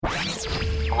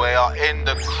We are in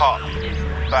the cup.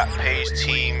 Back page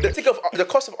team. The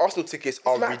cost of Arsenal tickets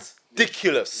are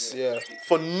ridiculous. Yeah.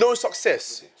 For no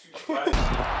success.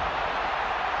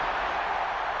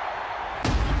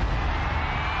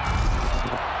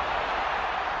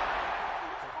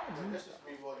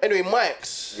 Anyway,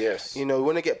 Mike's. Yes. You know, we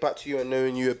want to get back to you and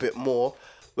knowing you a bit more.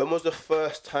 When was the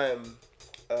first time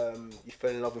you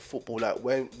fell in love with football? Like,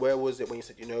 where was it when you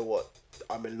said, you know what,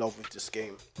 I'm in love with this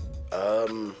game? I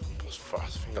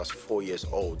think I was 4 years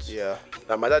old. Yeah.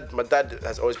 Like my dad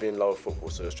has always been in love with football,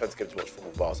 so I was trying to get him to watch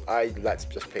football bars. I liked to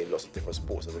just play lots of different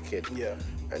sports as a kid. Yeah.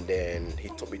 And then he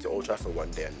took me to Old Trafford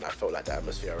one day, and I felt like the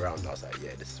atmosphere around. I was like,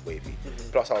 yeah, this is wavy.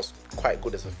 Plus, I was quite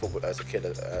good as a kid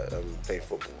playing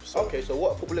football. So. Okay, so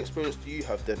what football experience do you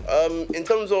have then? In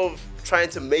terms of trying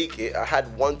to make it, I had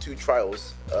 1-2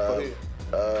 trials.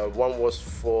 One was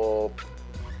for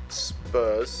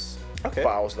Spurs, Okay. but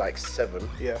I was like 7.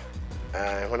 Yeah.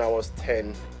 And when I was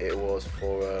 10, it was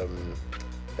for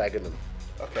Dagenham.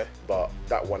 Okay. But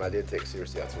that one I didn't take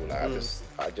seriously at all. Like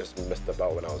I just messed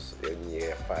about when I was in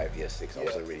year 5, year 6. I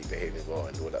wasn't really behaving well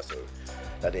and all that, so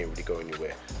that didn't really go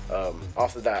anywhere.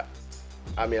 After that,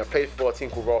 I played for a team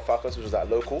called Royal Falcons, which was like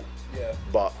local. Yeah.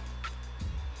 But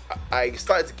I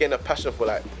started to gain a passion for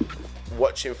like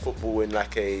watching football in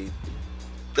like in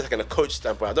a coach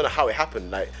standpoint. I don't know how it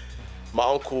happened. Like my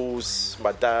uncles,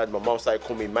 my dad, my mom started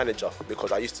calling me manager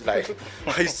because I used to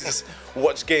just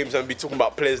watch games and be talking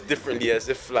about players differently as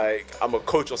if like I'm a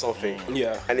coach or something.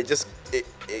 Yeah. And it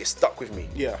stuck with me.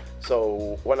 Yeah.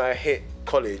 So when I hit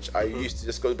college, I used to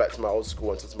just go back to my old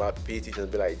school and talk to my PE teacher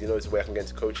and be like, you know, this is where I can get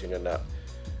into coaching and that.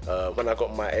 When I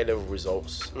got my A-level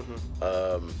results,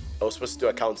 I was supposed to do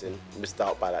accounting, missed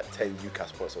out by like 10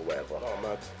 UCAS points or whatever. Oh,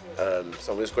 mad.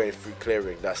 So I'm just going through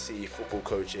clearing that CE football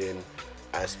coaching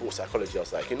and sports psychology. I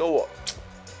was like, you know what?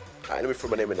 Let me throw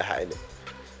my name in the hat, innit?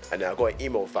 And then I got an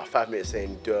email for about 5 minutes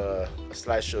saying, do a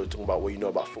slideshow talking about what you know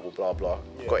about football, blah, blah.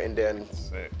 Yeah. Got in there and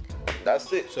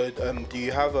that's it. So do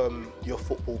you have your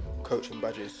football coaching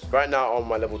badges? Right now I'm on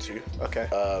my level 2. Okay.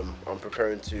 I'm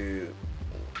preparing to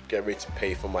get ready to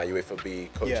pay for my UEFA B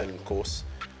coaching course.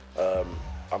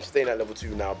 I'm staying at level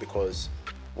 2 now because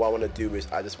what I want to do is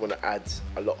I just want to add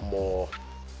a lot more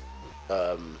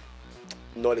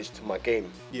knowledge to my game.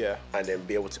 Yeah. And then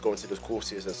be able to go into those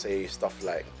courses and say stuff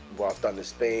like what I've done in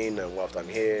Spain and what I've done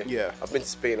here. Yeah. I've been to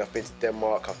Spain, I've been to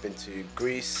Denmark, I've been to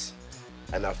Greece,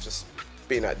 and I've just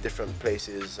been at different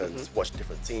places and watched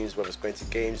different teams, whether it's going to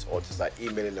games or just like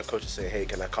emailing the coach and saying, hey,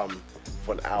 can I come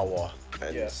for an hour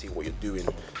and see what you're doing?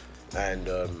 And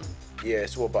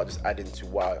it's all about just adding to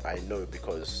what I know,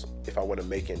 because if I want to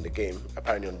make it in the game,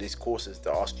 apparently on these courses they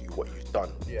ask you what you've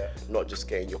done, not just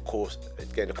getting the course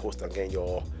done, getting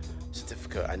your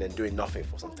certificate and then doing nothing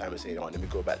for some time and saying, oh, let me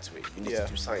go back to it. You need to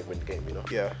do something with the game, you know?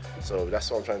 Yeah. So that's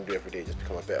what I'm trying to do every day, just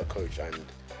become a better coach and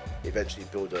eventually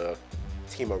build a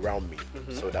team around me,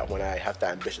 so that when I have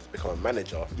that ambition to become a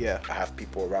manager, I have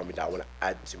people around me that I want to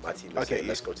add to my team and say,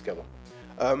 let's go together.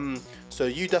 So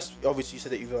obviously you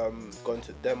said that you've gone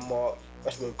to Denmark.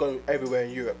 Actually, we've gone everywhere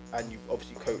in Europe, and you've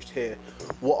obviously coached here.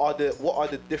 What are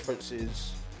the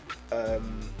differences?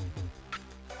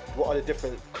 What are the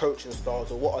different coaching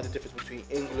styles, or what are the difference between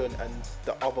England and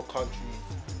the other countries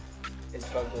in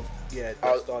terms of their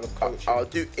style of coaching? I'll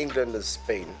do England and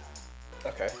Spain.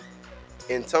 Okay.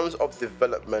 In terms of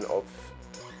development of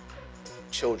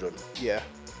children,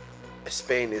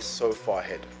 Spain is so far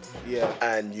ahead. Yeah.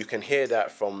 And you can hear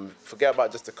that forget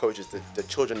about just the coaches, the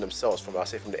children themselves, from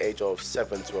the age of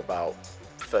 7 to about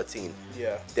 13.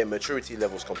 Yeah. Their maturity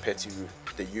levels compared to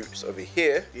the youths over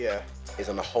here is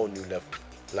on a whole new level.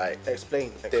 Like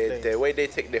explain. The way they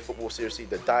take their football seriously,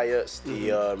 the diets,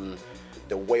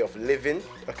 the way of living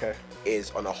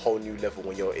is on a whole new level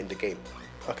when you're in the game.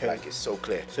 Okay. Like it's so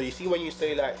clear. So you see when you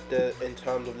say like in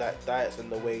terms of like diets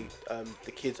and the way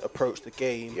the kids approach the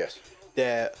game,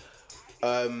 they're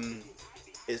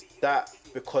is that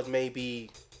because maybe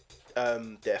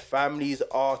their families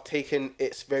are taking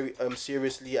it very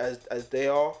seriously as they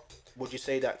are? Would you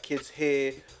say that kids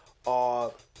here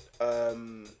are I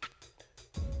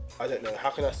don't know,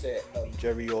 how can I say it,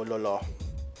 Jerry or Lola,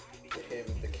 here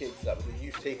with the kids, like with the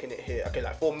youth taking it here? Okay,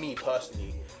 like for me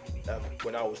personally,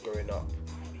 when I was growing up,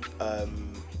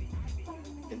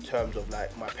 in terms of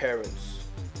like my parents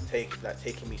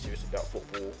taking me seriously about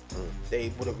football,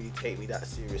 they wouldn't really take me that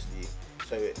seriously.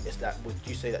 So it's like, would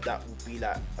you say that would be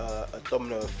like a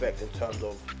domino effect in terms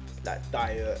of like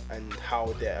diet and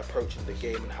how they're approaching the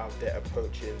game and how they're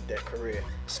approaching their career?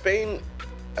 Spain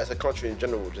as a country in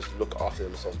general, just look after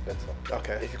themselves better.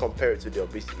 Okay. If you compare it to the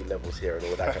obesity levels here and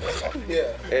all that kind of stuff,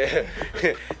 Yeah.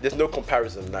 there's no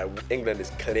comparison. Like England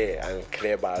is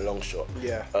clear by a long shot.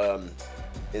 Yeah.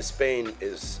 In Spain,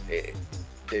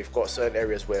 they've got certain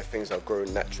areas where things are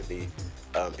grown naturally.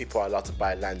 People are allowed to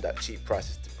buy land at cheap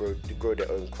prices to grow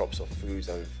their own crops of foods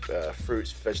and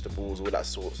fruits, vegetables, all that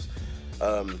sorts.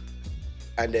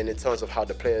 And then in terms of how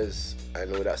the players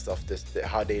and all that stuff,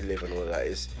 how they live and all that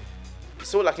is.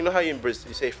 So like, you know how in Brazil,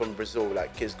 you say from Brazil,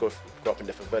 like kids grow up in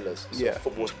the favelas. So Yeah.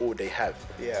 football's all they have.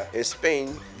 Yeah. In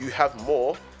Spain, you have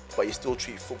more, but you still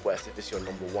treat football as if it's your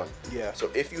number one. Yeah. So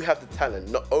if you have the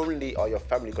talent, not only are your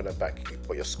family gonna back you,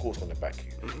 but your school's gonna back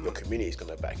you. Your community is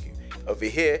gonna back you. Over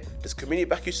here, does community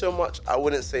back you so much? I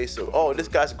wouldn't say so. Oh, this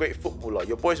guy's a great footballer.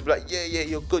 Your boys will be like, yeah,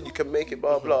 you're good, you can make it,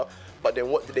 blah blah. But then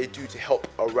what do they do to help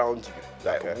around you?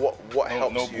 Like what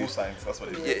helps no you? ball signs, that's what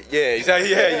it is. Yeah, exactly.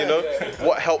 Yeah, you know,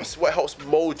 what helps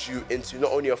mold you into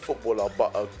not only a footballer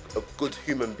but a good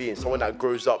human being, someone that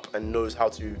grows up and knows how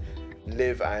to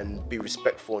live and be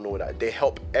respectful and all that. They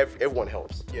help. Everyone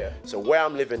helps. Yeah. So where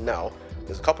I'm living now,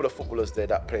 there's a couple of footballers there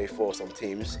that play for some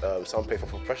teams. Some play for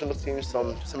professional teams,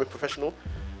 some semi-professional,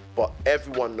 but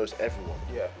everyone knows everyone.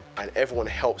 Yeah. And everyone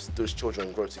helps those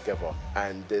children grow together.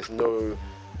 And there's no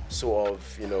sort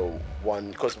of, you know,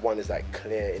 because one is like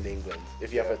clear in England.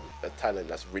 If you have a talent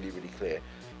that's really, really clear,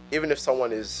 even if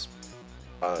someone is,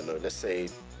 I don't know, let's say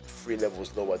 3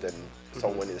 levels lower than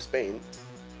someone in Spain,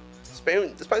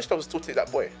 the Spanish clubs still take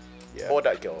that boy or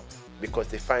that girl because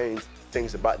they find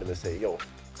things about them and say, yo,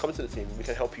 come to the team, we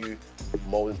can help you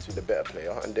mold into the better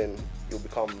player, and then you'll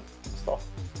become a star.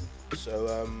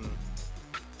 So,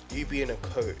 you being a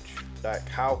coach, like,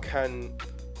 how can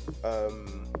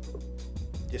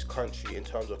this country, in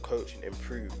terms of coaching,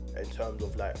 improve? In terms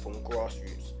of like from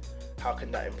grassroots, how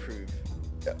can that improve?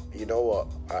 Yeah, you know what?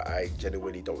 I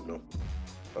genuinely don't know.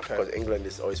 Okay. Because England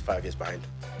is always 5 years behind.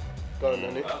 Go on,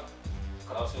 Nani. Can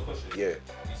I ask you a question? Yeah.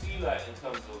 You see, like, in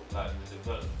terms of like the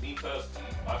development, me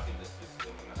personally, I think the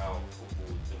system and how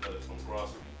football is developed from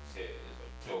grassroots here is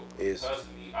a joke.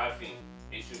 Personally, I think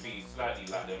it should be slightly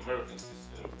like the American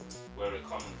system, where it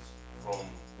comes from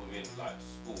within like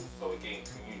school. So again,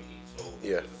 community. So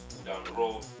there's a school down the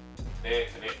road, they're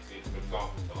connected, for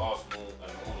example, to Arsenal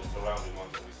and all the surrounding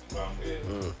ones, obviously around here,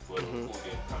 where we're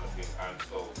recording kind of thing. And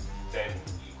so then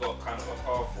you've got kind of a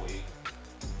pathway.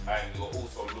 And you're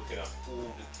also looking at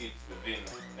all the kids within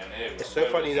an area. It's so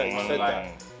funny that you said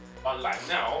that. Unlike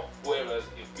now, whereas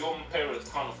if your parents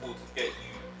can't afford to get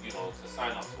you, you know, to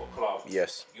sign up to a club,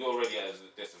 Yes. you're already at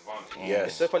a disadvantage. Yes.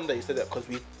 It's so funny that you said that because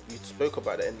we spoke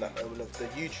about it in that one of the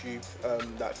YouTube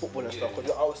like football and stuff.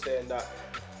 Because I was saying that,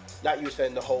 like you were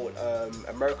saying, the whole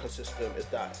American system is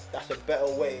that's a better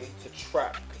way to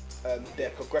track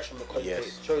their progression because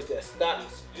it shows their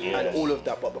stats and all of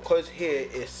that. But because here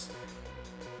it's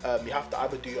you have to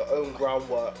either do your own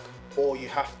groundwork or you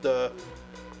have to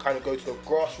kind of go to a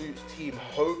grassroots team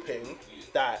hoping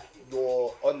that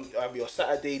your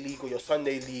Saturday league or your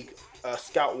Sunday league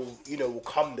scout will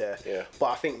come there. Yeah.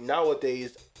 But I think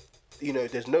nowadays,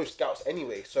 there's no scouts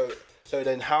anyway. So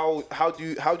then how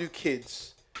do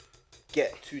kids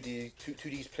get to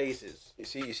these places?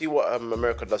 You see what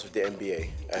America does with the NBA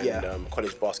and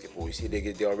college basketball. You see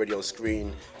they're already on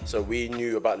screen. So we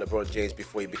knew about LeBron James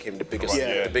before he became the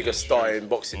biggest star in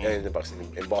boxing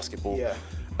in basketball. Yeah.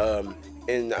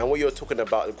 And what you're talking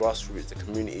about, the grassroots, the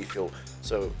community feel.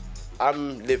 So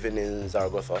I'm living in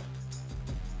Zaragoza.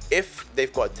 If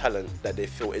they've got a talent that they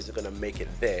feel isn't going to make it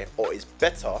there or is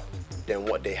better than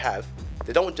what they have,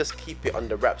 they don't just keep it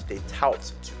under wraps. They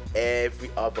tout to every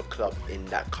other club in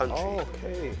that country. Oh,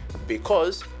 okay.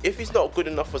 Because if he's not good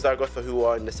enough for Zaragoza, who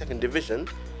are in the second division,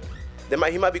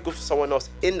 he might be good for someone else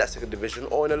in that second division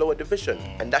or in a lower division,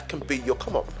 and that can be your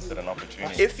come up. Is it an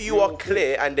opportunity? If you are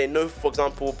clear and they know, for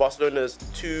example, Barcelona's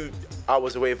 2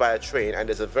 hours away via train, and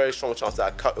there's a very strong chance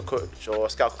that a coach or a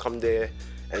scout can come there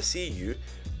and see you,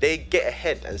 they get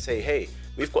ahead and say, hey,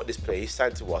 we've got this player, he's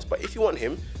signed to us, but if you want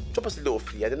him, drop us a little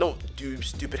fee. And they don't do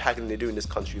stupid haggling they do in this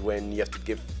country when you have to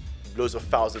give loads of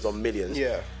thousands or millions.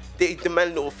 Yeah. They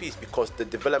demand little fees because the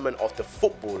development of the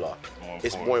footballer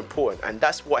is more important. And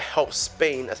that's what helps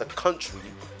Spain as a country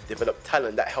develop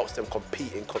talent that helps them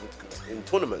compete in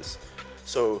tournaments.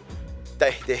 So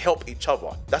they help each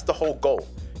other. That's the whole goal.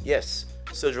 Yes,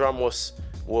 Sergio Ramos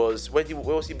where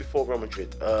was he before Real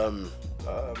Madrid?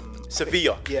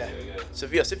 Sevilla. Yeah.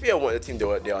 Sevilla weren't the team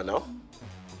they are now,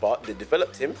 but they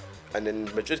developed him, and then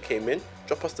Madrid came in,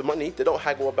 drop us the money. They don't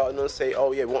haggle about it and say,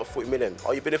 oh yeah, we want 40 million.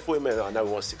 Oh, you've been in 40 million, oh, now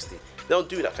we want 60. They don't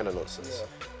do that kind of nonsense.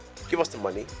 Yeah. Give us the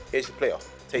money, here's your player.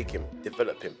 Take him,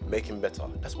 develop him, make him better.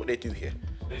 That's what they do here.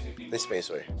 basically. In Spain,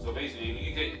 sorry. So basically,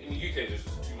 in the UK, there's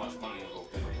just too much money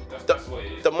involved. The- That's what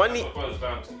it is. the money- That's what it boils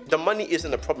down to. The money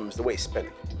isn't a problem, it's the way it's spent.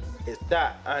 It's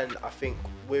that, and I think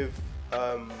with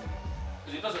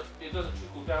Because it doesn't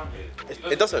trickle down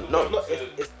here. It doesn't, no.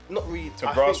 it's not really To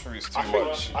I think- grassroots I too think-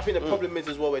 much. I think the problem is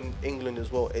as well in England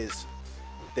as well is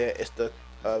it's the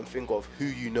thing of who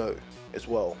you know as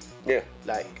well. Yeah.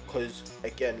 Like, because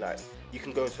again, like you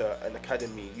can go to an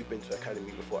academy. You've been to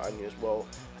academy before, Anya, as well,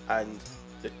 and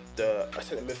the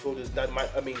centre midfielder's dad might.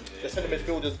 I mean, the centre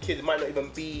midfielder's kid might not even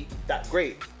be that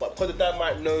great, but because the dad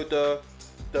might know the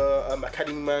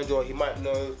academy manager, or he might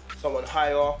know someone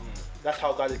higher. That's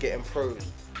how guys are getting pros,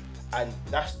 and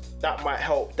that might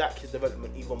help that kid's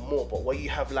development even more. But where you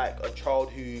have like a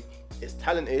child who is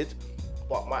talented,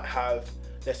 but might have,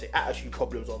 let's say, attitude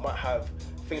problems, or might have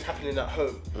things happening at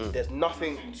home, there's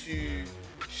nothing to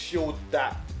shield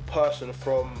that person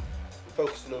from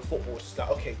focusing on football. It's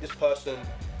like, okay, this person,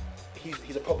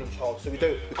 he's a problem child, so we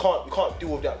can't deal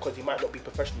with that because he might not be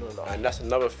professional enough. And that's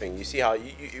another thing. You see how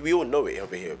we all know it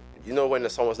over here. You know when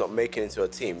someone's not making it into a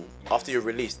team, after you're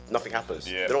released, nothing happens.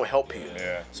 Yeah. They don't help you.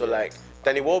 Yeah. So like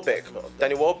Danny Welbeck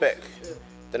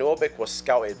was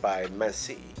scouted by Man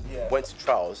City. Yeah. Went to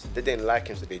trials. They didn't like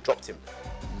him, so they dropped him.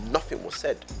 Nothing was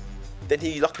said. Then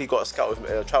he luckily got a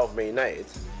trial with Man United,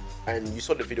 and you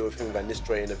saw the video of him with Van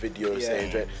Nistelrooy in a video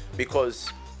saying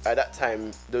because at that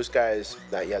time those guys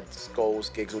that he had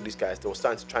Scholes, Giggs, all these guys, they were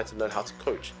trying to learn how to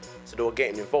coach, so they were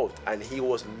getting involved, and he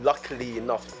was luckily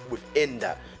enough within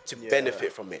that to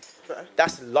benefit from it.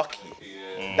 That's lucky.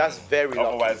 That's very lucky.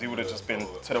 Otherwise, he would have just been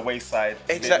to the wayside.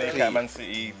 Exactly. Didn't make it at Man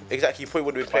City. Exactly, you probably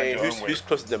would have been Find playing your own way. who's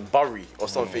closer than Bury or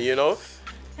something, you know.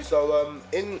 So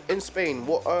in Spain,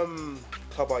 what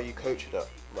club are you coaching at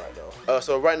right now?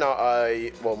 So right now,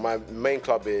 my main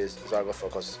club is Zaragoza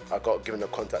because I got given a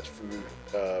contact through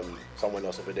someone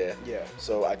else over there. Yeah.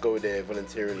 So I go there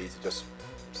voluntarily to just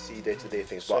see day-to-day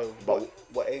things. So But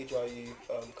what age are you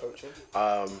coaching?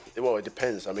 well, it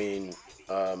depends. I mean,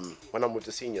 when I'm with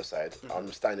the senior side,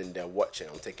 I'm standing there watching,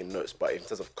 I'm taking notes. But in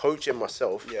terms of coaching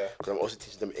myself, because I'm also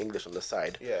teaching them English on the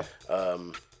side. Yeah.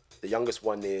 The youngest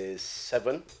one is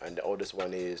 7 and the oldest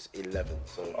one is 11.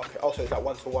 So Okay. Also, is that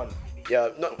 1-to-1? yeah,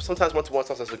 sometimes 1-to-1,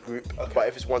 sometimes as a group. But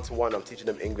if it's 1-to-1, I'm teaching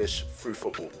them English through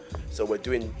football. So we're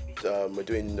doing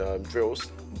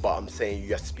drills, but I'm saying you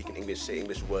have to speak in English, say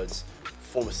English words,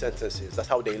 form sentences. That's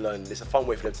how they learn. It's a fun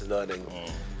way for them to learn and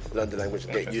learn the language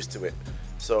and get used to it.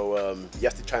 So you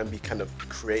have to try and be kind of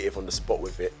creative on the spot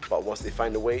with it. But once they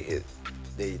find a way,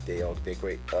 they're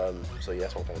great. So yeah,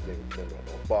 that's what I'm kind of doing right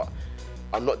now. But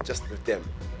I'm not just with them.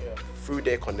 Yeah. Through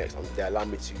their connects, they allow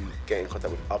me to get in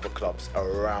contact with other clubs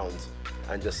around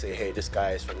and just say, hey, this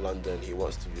guy is from London, he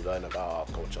wants to learn about our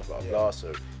culture, blah, blah,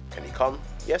 so can he come?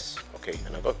 Yes, okay,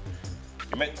 and I go.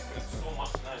 You meant, It's so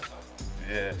much nicer.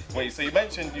 yeah. Wait, so you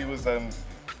mentioned you was 7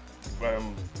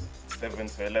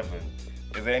 to 11.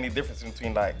 Is there any difference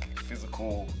between like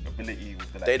physical ability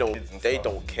with the like, kids and They stuff?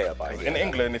 don't care about it. In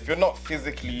England, if you're not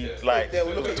physically like They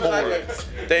will look at tall, highlights.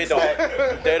 They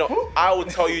don't. I will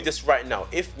tell you this right now.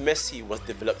 If Messi was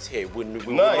developed here, we would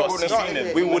not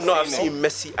have seen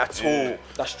Messi at all.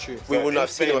 That's true. We would not have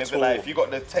in seen him Spain, at is it like, all. if you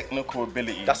got the technical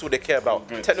ability, That's what they care about.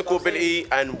 Good. Technical ability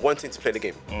and wanting to play the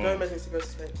game. No man needs to go to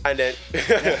Spain. And then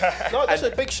No, that's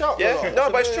a big shout. yeah, brother.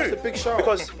 no, but it's That's true. a big shout.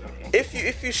 Because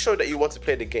if you show that you want to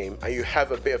play the game and you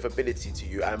have a bit of ability to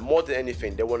you, and more than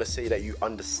anything, they want to say that you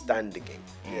understand the game.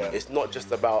 Yeah. It's not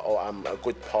just about, oh, I'm a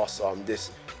good passer, I'm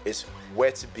this. It's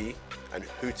where to be and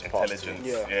who to pass to.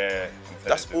 intelligence. Yeah.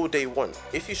 That's all they want.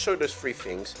 If you show those three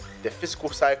things, the physical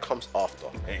side comes after.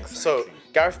 Exactly. So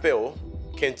Gareth Bale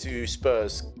came to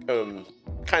Spurs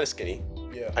kind of skinny.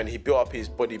 Yeah. And he built up his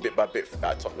body bit by bit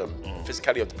at Tottenham,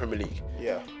 physicality of the Premier League.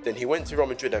 Yeah. Then he went to Real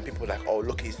Madrid and people were like, oh,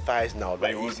 look at his thighs now.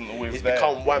 Like, he wasn't always he's there.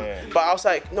 become one. Yeah. But I was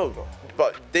like, no,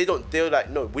 but they're like,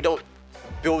 no, we don't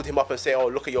build him up and say, oh,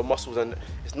 look at your muscles. And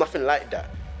it's nothing like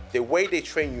that. The way they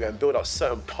train you and build up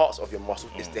certain parts of your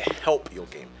muscles is to help your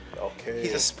game. Okay.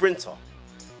 He's a sprinter.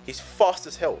 He's fast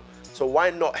as hell. So why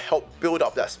not help build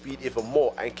up that speed even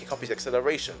more and kick up his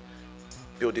acceleration?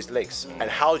 Build his legs. And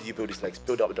how do you build his legs?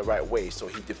 Build up the right way so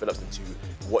he develops into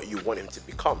what you want him to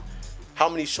become. How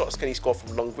many shots can he score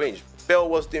from long range? Bale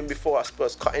was doing before at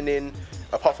Spurs, cutting in,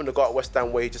 apart from the goal at West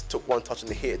Ham where he just took one touch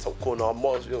and he hit it top corner.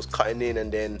 Morris was cutting in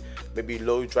and then maybe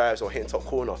low drives or hitting top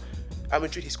corner. At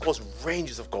Madrid, he scores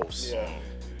ranges of goals. Yeah.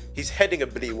 His heading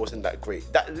ability wasn't that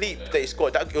great. That leap that he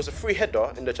scored, it was a free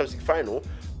header in the Champions League final,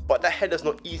 but that header's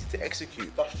not easy to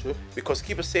execute. That's true. Because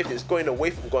keeper safety is going away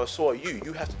from goal, and so are you.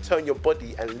 You have to turn your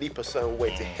body and leap a certain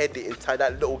way to head it inside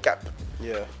that little gap.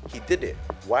 Yeah. He did it.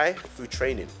 Why? Through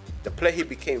training. The player he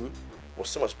became was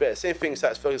so much better. Same thing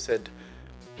as Ferguson said.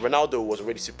 Ronaldo was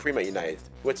already supreme at United.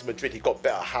 He went to Madrid. He got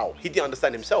better. How? He didn't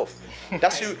understand himself.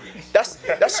 That's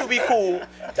who we call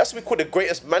the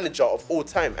greatest manager of all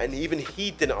time. And even he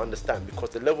didn't understand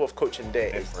because the level of coaching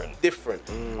there is different.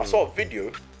 I saw a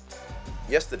video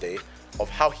yesterday of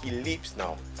how he leaps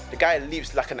now. The guy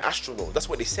leaps like an astronaut. That's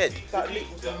what they said. That leap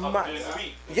was mad.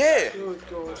 Yeah. Good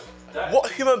God.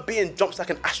 What human being jumps like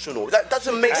an astronaut? That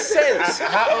doesn't make sense.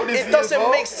 How old is It he doesn't as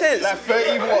well? make sense. Like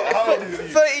 30 what? How old is he?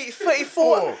 30,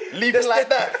 34. Leaping like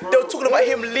that. They were talking about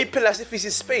him leaping as if he's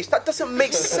in space. That doesn't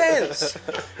make sense.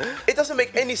 It doesn't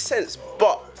make any sense.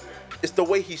 But it's the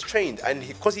way he's trained. And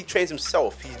because he trains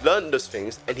himself, he learned those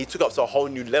things and he took it up to a whole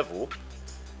new level.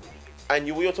 And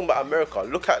you're talking about America.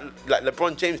 Look at, like,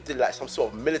 LeBron James did like some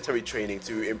sort of military training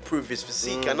to improve his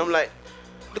physique. And I'm like,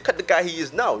 look at the guy he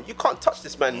is now. You can't touch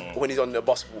this man when he's on the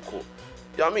basketball court.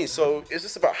 You know what I mean? So it's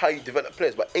just about how you develop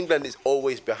players. But England is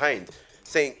always behind.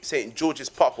 St. George's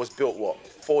Park was built,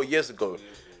 4 years ago?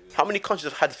 How many countries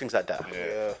have had things like that?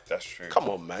 Yeah, that's true. Come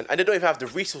on, man. And they don't even have the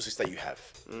resources that you have.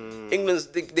 England's,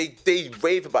 they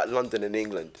rave about London and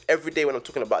England. Every day when I'm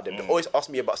talking about them, they always ask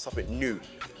me about something new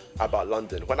about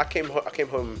London. When I came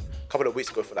home a couple of weeks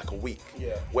ago for like a week.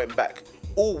 Yeah. Went back.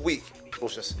 All week, it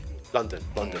was just London,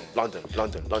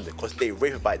 because they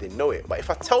rave about it, they know it. But if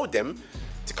I tell them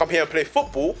to come here and play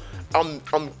football, I'm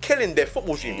killing their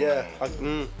football dream. Yeah.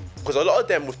 Because a lot of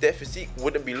them with their physique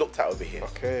wouldn't be looked at over here.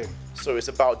 Okay. So it's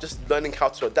about just learning how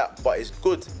to adapt. But it's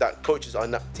good that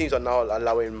teams are now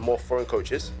allowing more foreign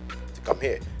coaches to come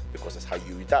here because that's how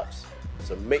you adapt.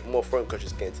 So make more foreign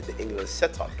coaches get into the England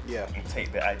setup. Yeah. And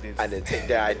take their ideas. And then take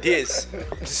their ideas.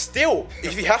 Still,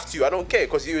 if you have to, I don't care,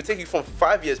 because it will take you from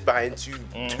 5 years behind to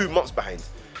 2 months behind.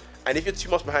 And if you're 2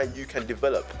 months behind, you can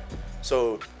develop.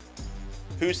 So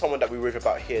who's someone that we rave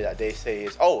about here that they say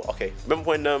is, remember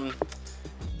when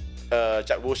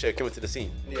Jack Wilshere came into the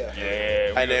scene? Yeah.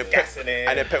 Yeah, And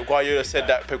then Pep Guardiola said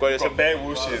that. Pep Guardiola said, bare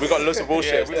Wilshires. we got loads of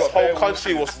bullshit. we This got whole bare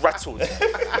country was rattled,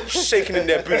 shaking in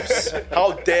their boots.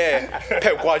 How dare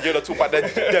Pep Guardiola talk about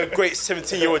the great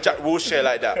 17-year-old Jack Wilshere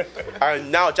like that? And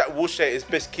now Jack Wilshere is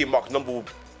basically Mark number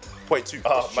 0.2.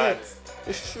 Oh, man.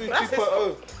 It's true.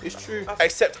 2.0. It's true.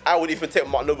 Except I would even take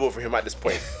Mark Noble over him at this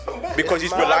point because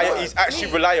he's reliable. He's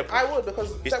actually reliable. I would,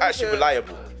 because He's actually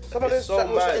reliable. some of those so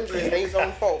mad. injuries ain't his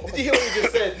own fault. Did you hear what he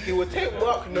just said? He would take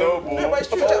Mark Noble. No, but it's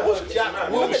true. over Jack Jack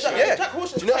Wilshere. Wilshere. Yeah. Jack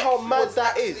Wilshere's Do you know how tech mad was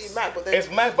that absolutely is? Mad, but then, It's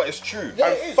mad, but it's true. Yeah,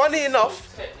 And it is. funny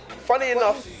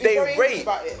enough, he's they very rate English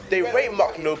about it. they Very rate English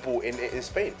Mark about it. Noble in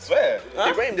Spain. Swear.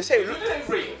 They rate him. They say, Who do they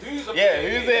rate? Who's a Yeah,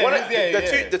 who's there? One Who's of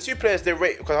there? the two players they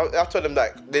rate, because I told them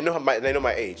that they know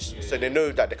my age, so they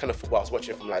know that the kind of football I was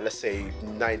watching from, like, let's say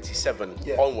 97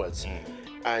 onwards,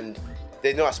 and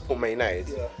they know I support Man United.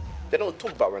 Yeah. They don't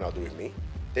talk about Ronaldo with me.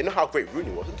 They know how great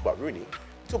Rooney was. They talk about Rooney.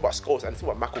 They talk about Scholes and they talk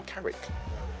about Michael Carrick.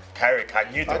 Carrick,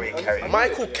 I knew the way Carrick.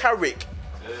 Michael Carrick.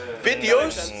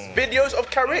 Videos of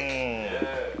Carrick.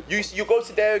 You go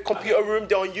to their computer room,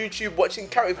 they're on YouTube watching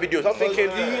Carrick videos. I'm thinking,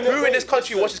 who in this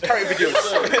country watches Carrick videos?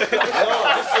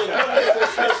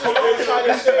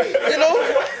 You know?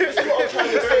 This is what I'm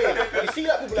trying to say. You see,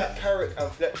 like, people like Carrick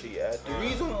and Fletcher, yeah? The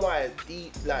reason why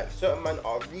certain men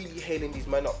are really hailing these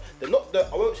men up, they're not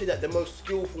I won't say that the most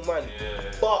skillful man,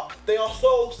 but they are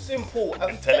so simple,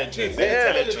 Intelligent.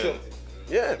 intelligent.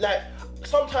 Yeah. Like,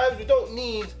 sometimes we don't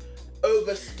need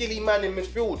over skilly man in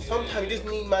midfield. Sometimes you just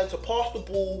need man to pass the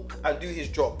ball and do his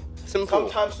job. Simple.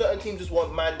 Sometimes certain teams just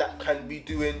want man that can be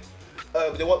doing.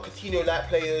 They want Coutinho-like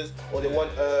players, or they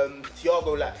want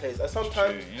Thiago-like players. And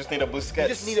sometimes You just need a Busquets. you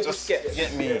just need a Busquets.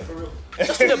 Get me.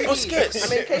 Just need a Busquets.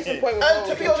 I mean, case in point with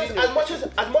And to be honest, Jorginho. as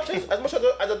much as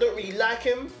I don't really like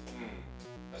him,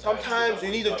 sometimes you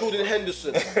need a Jordan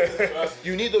Henderson.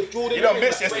 You need a Jordan. You done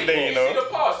Henderson. bitch yesterday, you See the know.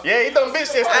 pass? Yeah, he done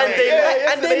bitch yesterday.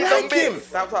 And they like him.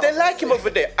 That was- They like him over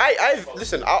there.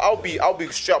 Listen. I'll be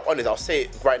straight up honest. I'll say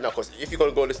it right now, because if you're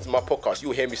gonna go listen to my podcast,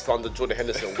 you'll hear me slander Jordan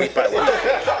Henderson week by week.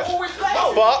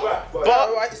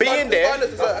 But being there,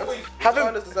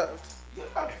 having.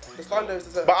 The slander is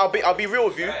deserved. But I'll be real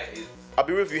with you.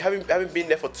 Having been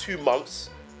there for 2 months,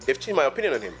 they've changed my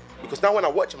opinion on him. Because now when I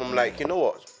watch him, I'm like, you know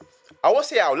what? I won't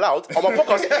say it out loud on my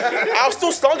podcast. I'll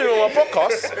still slander him on my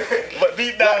podcast. But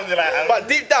deep down, you're like, But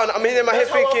deep down, I'm in my head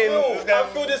That's how thinking, I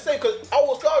feel the same, because I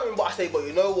was slandering, but I say, but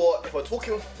you know what? If we're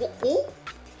talking football,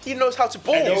 he knows how to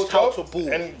ball. He knows how to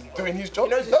ball. and doing his job.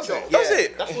 He knows his Does job. it? Does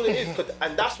it? That's what it is,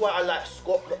 and that's why I like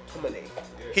Scott McTominay.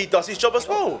 He does his job as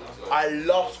well. I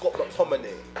love Scott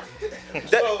McTominay.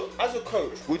 So, as a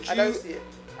coach, would I don't you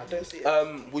see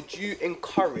it. would you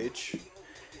encourage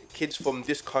kids from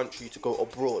this country to go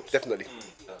abroad. Definitely.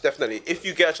 Definitely. If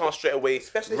you get a chance straight away,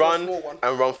 Especially if run it's a small one.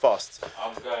 and run fast.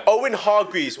 I'm going. Owen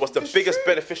Hargreaves was the biggest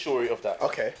beneficiary of that.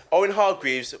 Okay. Owen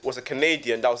Hargreaves was a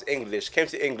Canadian that was English, came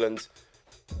to England,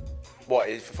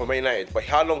 for Man United. But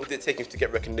how long did it take him to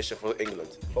get recognition for England?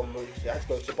 From you had to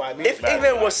go to Bayern If Munich.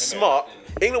 England was smart,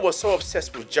 England was so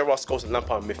obsessed with Gerrard, Scholes and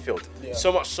Lampard in midfield. Yeah.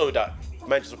 So much so that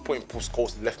managers were putting Paul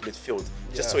Scholes in left midfield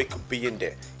just Yeah. so he could be in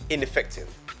there. Ineffective.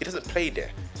 He doesn't play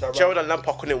there. So Gerrard and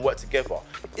Lampard couldn't work together.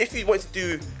 If you wanted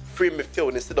to do free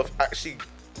midfield instead of actually,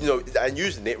 and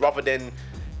using it rather than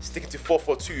sticking to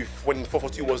 4-4-2 when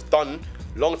 4-4-2 was done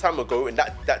long time ago, and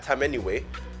that time anyway,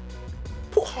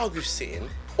 put Hargreaves sitting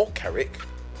or Carrick.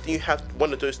 Then you have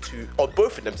one of those two or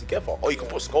both of them together, or you can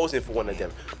put Scholes in for one of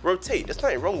them. Rotate. There's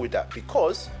nothing wrong with that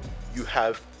because you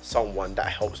have someone that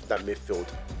helps that midfield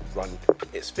run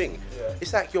its thing. Yeah.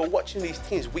 It's like you're watching these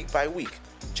teams week by week.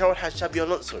 Gerrard had Xabi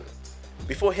Alonso.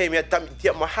 Before him, he had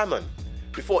Diep Mohamed.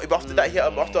 After that,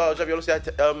 after Xabi Alonso, he had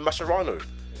Mascherano.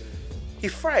 He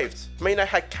thrived. Man United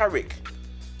had Carrick,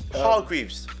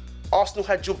 Hargreaves. Arsenal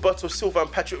had Gilberto Silva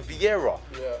and Patrick Vieira.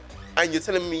 Yeah. And you're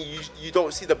telling me you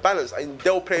don't see the balance, and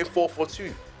they're playing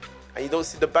 4-4-2, and you don't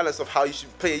see the balance of how you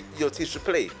should play, your team should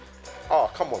play. Oh,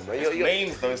 come on, man. It's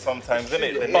names though sometimes, isn't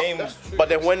it? The yeah. names. But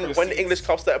then when the English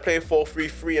clubs started playing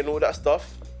 4-3-3 and all that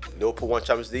stuff, Liverpool won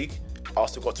Champions League,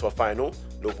 Arsenal got to a final,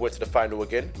 Liverpool went to the final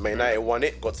again, Man United won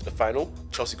it, got to the final,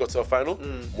 Chelsea got to a final,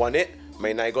 won it,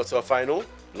 Man United got to a final,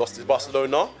 lost to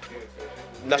Barcelona,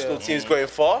 national teams going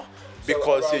far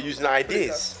because around- you're using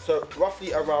ideas. So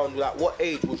roughly around like what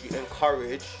age would you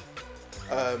encourage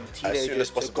teenagers as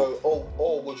to possible. go,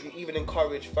 or would you even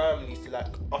encourage families to like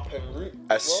up and root?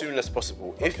 As soon as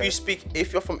possible.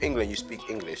 If you're from England, you speak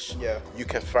English. Yeah. You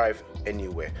can thrive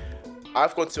anywhere.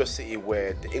 I've gone to a city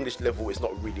where the English level is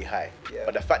not really high, Yeah.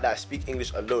 but the fact that I speak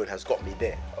English alone has got me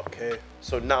there. Okay.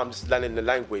 So now I'm just learning the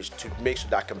language to make sure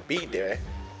that I can be there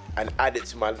and add it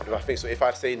to my thing. So if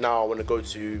I say now I want to go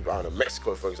to, I don't know,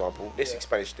 Mexico, for example, they speak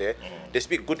Spanish there. They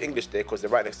speak good English there because they're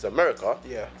right next to America.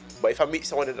 Yeah. But if I meet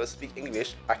someone that doesn't speak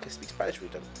English, I can speak Spanish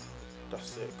with them. That's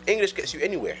sick. English gets you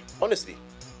anywhere, honestly.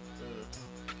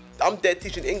 I'm there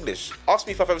teaching English. Ask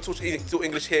me if I've ever taught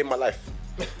English here in my life.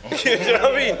 You know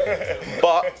what I mean?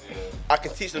 But I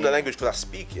can teach them the language because I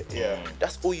speak it. Yeah.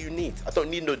 That's all you need. I don't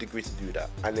need no degree to do that.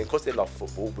 And then because they love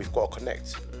football, we've got to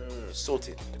connect.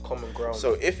 Sorted. The common ground.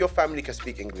 So if your family can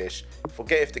speak English,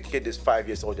 forget if the kid is 5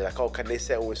 years old, you're like, oh, can they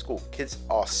settle in school? Kids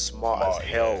are smart as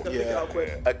hell. yeah.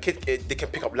 A kid, they can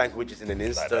pick up languages in an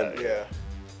instant. Yeah.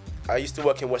 I used to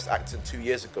work in West Acton 2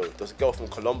 years ago. There was a girl from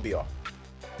Colombia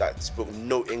that spoke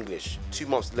no English. 2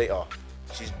 months later,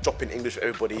 she's dropping English with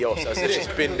everybody else as if she's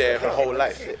been there her whole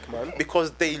life. man.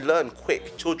 Because they learn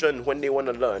quick. Children, when they want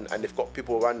to learn and they've got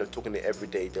people around them talking it every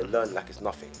day, they learn like it's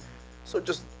nothing. So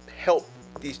just help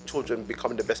these children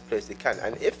become the best players they can.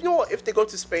 And if they go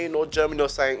to Spain or Germany or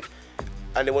something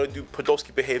and they want to do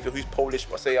Podolski behavior, who's Polish,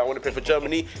 but say I want to play for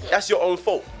Germany, that's your own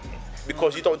fault.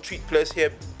 Because you don't treat players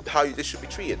here how they should be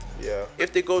treated. Yeah.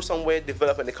 If they go somewhere,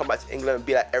 develop, and they come back to England and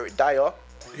be like Eric Dyer,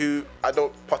 who I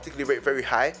don't particularly rate very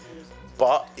high,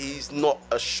 but he's not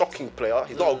a shocking player.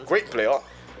 He's not a great player,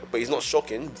 but he's not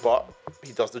shocking, but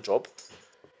he does the job.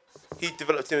 He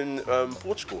developed in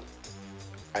Portugal.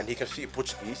 And he can speak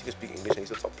Portuguese, he can speak English, and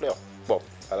he's a top player. Well,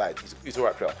 I lied, he's a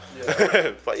right player.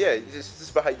 Yeah. But yeah, it's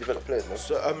just about how you develop players, man.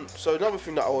 So another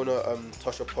thing that I want to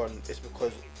touch upon is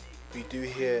because we do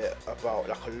hear about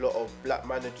like a lot of black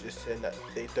managers saying that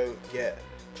they don't get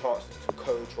chances to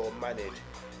coach or manage.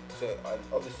 So and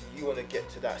obviously you want to get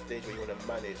to that stage where you want to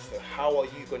manage. So how are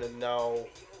you going to now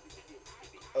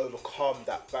overcome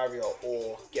that barrier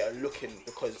or get a look in?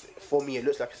 Because for me, it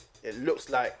looks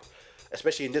like,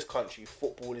 especially in this country,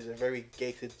 football is a very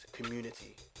gated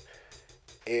community.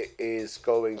 It is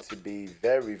going to be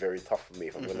very, very tough for me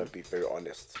if I'm going to be very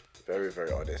honest. Very,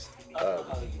 very honest. I don't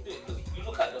know how you do it, because you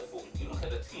look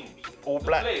at the team, All the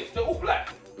black. players, they're all black.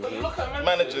 But you look at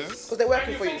Managers. Because they're working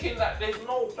and for you're you. thinking that there's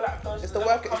no black person It's the that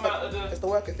work. come out of It's the... the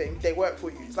worker thing. They work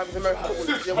for you. It's like with American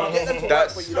football. You want to get them to work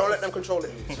That's- for you. Don't let them control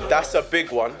it. That's a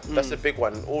big one. That's a big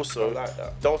one. Also, I like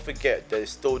that. don't forget there's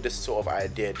still this sort of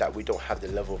idea that we don't have the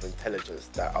level of intelligence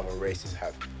that other races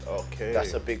have. Okay.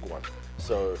 That's a big one.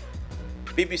 So,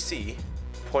 BBC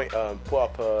put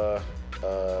up a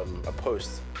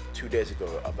post 2 days ago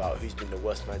about who's been the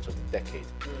worst manager of the decade.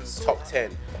 Top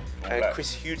 10. And black.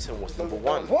 Chris Hughton was number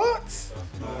 1. What?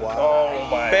 Oh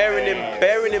my. Bearing in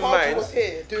Archie mind, was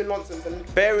here doing nonsense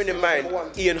and bearing in mind, number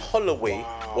 1. Ian Holloway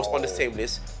was on the same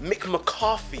list. Mick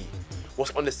McCarthy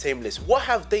was on the same list. What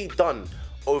have they done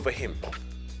over him?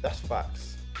 That's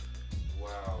facts.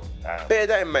 Wow. Bear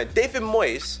that in mind. David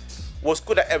Moyes was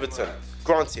good at Everton,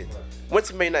 granted. Went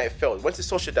to Man United, failed. Went to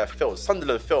Sociedad, failed.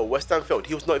 Sunderland, failed. West Ham, failed.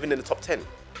 He was not even in the top 10.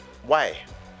 Why?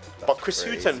 But Chris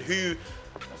Hughton, who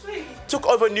took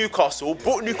over Newcastle,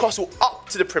 brought Newcastle up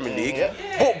to the Premier League,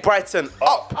 brought Brighton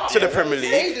up to the Premier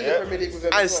League, Stayed in the Premier League with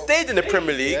them and as well. stayed in the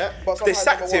Premier League. But They sometimes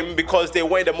sacked number him because they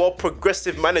wanted a more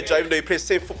progressive manager, even though he plays the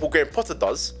same football game Potter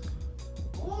does.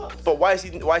 But why is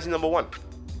he number one?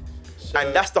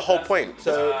 And that's the whole point.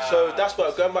 So that's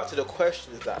what, going back to the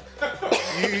question, is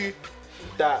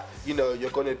that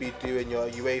you're going to be doing your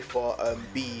UEFA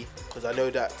B, because I know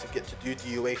that to get to do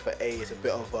the UEFA A is a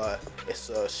bit of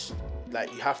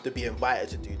like you have to be invited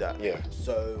to do that. Yeah.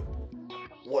 So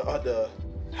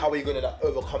how are you going to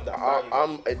overcome that?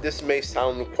 This may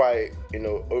sound quite,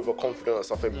 overconfident or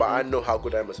something, but I know how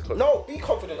good I am as a coach. No, be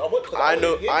confident. I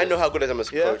know how good I am as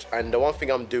a coach, and the one thing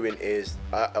I'm doing is,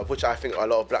 which I think a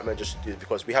lot of black men just do, is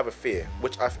because we have a fear,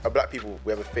 black people,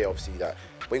 we have a fear, obviously, that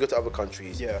when you go to other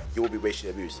countries, you will be racially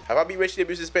abused. Have I been racially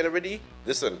abused in Spain already?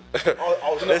 Listen.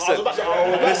 Listen.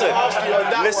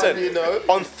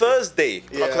 On Thursday,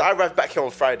 because I arrived back here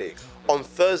on Friday. On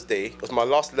Thursday, it was my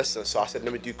last lesson, so I said,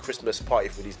 let me do Christmas party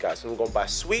for these guys. So we're going to buy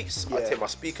sweets, I take my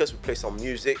speakers, we play some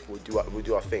music, we'll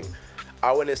do our thing.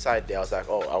 I went inside there, I was like,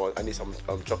 I need some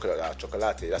chocolate,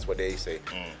 that's what they say.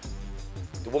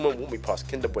 The woman walked me past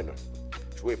Kinder Bueno,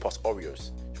 she walked me past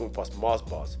Oreos, she walked me past Mars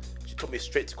bars. She took me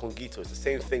straight to Conguitos, the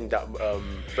same thing that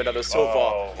Bernardo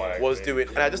Silva was doing.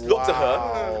 And I just looked at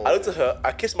her,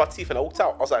 I kissed my teeth and I walked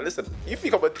out. I was like, listen, you must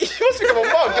think I'm a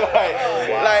mug.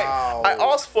 I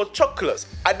asked for chocolates.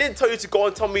 I didn't tell you to go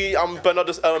and tell me I'm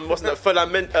Bernardo's,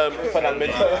 Benjamin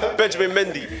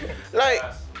Mendy.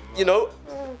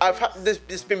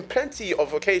 There's been plenty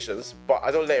of occasions, but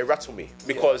I don't let it rattle me.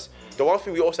 Because the one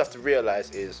thing we also have to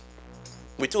realize is,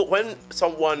 when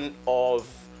someone of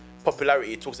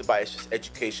popularity talks about it's just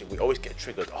education, we always get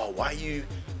triggered. Oh, why are you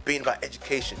being about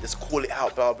education? Just call it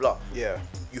out, blah, blah, blah. Yeah.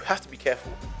 You have to be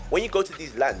careful. When you go to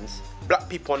these lands, black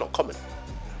people are not common.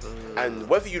 And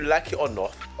whether you like it or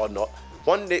not,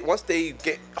 once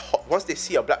they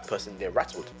see a black person, they're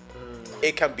rattled.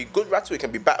 It can be good rattled, it can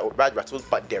be bad rattled,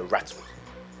 but they're rattled.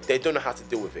 They don't know how to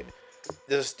deal with it.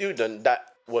 There's a student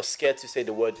that was scared to say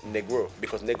the word negro,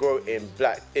 because negro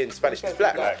in Spanish is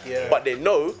black. But they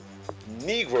know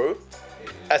Negro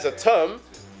as a term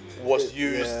was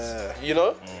used,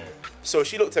 So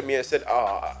she looked at me and said,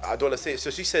 I don't want to say it.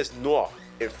 So she says noir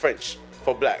in French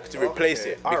for black to replace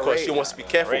it, because she wants to be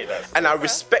careful. And I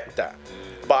respect that.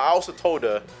 But I also told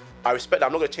her, I respect that.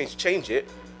 I'm not going to change it,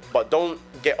 but don't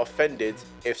get offended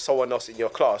if someone else in your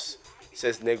class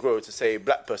says negro to say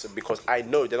black person, because I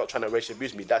know they're not trying to racially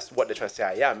abuse me. That's what they're trying to say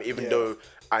I am, even though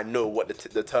I know what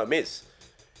the term is.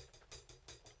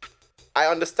 I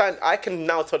understand. I can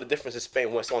now tell the difference in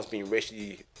Spain when someone's being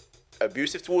racially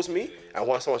abusive towards me and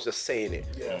when someone's just saying it.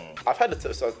 I've had a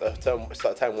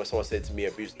time when someone said to me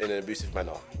in an abusive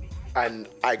manner, and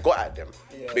I got at them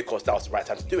because that was the right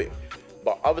time to do it.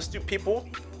 But other people,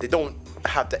 they don't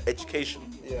have the education.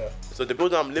 So the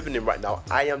building I'm living in right now,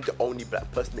 I am the only black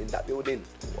person in that building.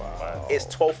 Wow. It's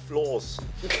 12 floors.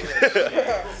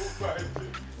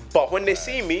 But when they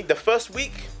see me, the first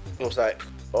week, it was like,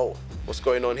 oh, what's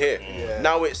going on here?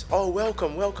 Now it's, oh,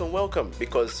 welcome.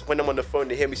 Because when I'm on the phone,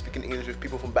 they hear me speaking English with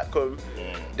people from back home.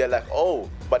 They're like, oh,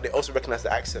 but they also recognize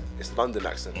the accent. It's London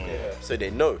accent. So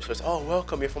they know. So it's, oh,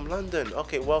 welcome, you're from London.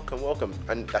 Okay, welcome.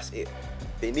 And that's it.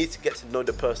 They need to get to know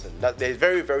the person. They're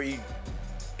very, very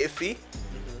iffy.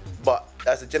 But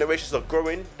as the generations are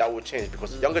growing, that will change,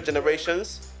 because younger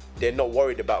generations, they're not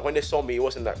worried about. When they saw me, it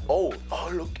wasn't like, oh,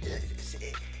 look,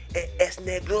 it's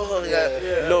negro.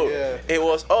 It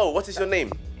was, oh, what is your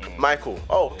name? Michael.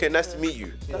 Oh, okay, nice to meet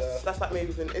you. That's like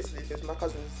maybe in Italy, because my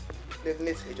cousins live in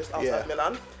Italy, just outside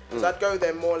Milan. So I'd go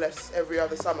there more or less every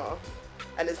other summer,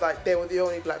 and it's like they were the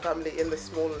only black family in this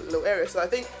small little area. So I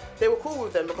think they were cool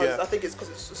with them, because I think it's because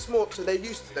it's small, so they're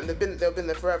used to them. They've been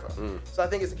there forever. So I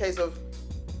think it's a case of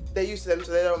they're used to them,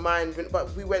 so they don't mind.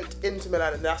 But we went into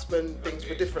Milan, and that's when things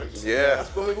were different. That's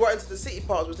when we got into the city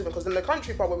part, it was different, because in the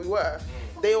country part where we were,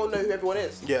 they all know who everyone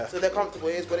is. So they're comfortable.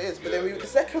 It is what it is. But then the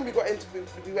second we got into,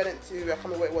 we went into, I can't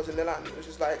remember where it was in Milan. It was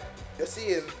just like you're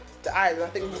seeing the eyes, and I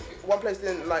think one place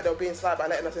didn't like, they were being sly by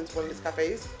letting us into one of these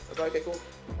cafes. I was like, okay, cool.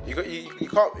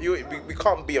 We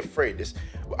can't be afraid.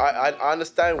 I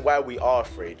understand why we are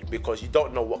afraid, because you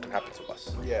don't know what can happen to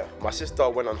us. My sister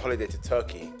went on holiday to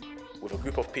Turkey with a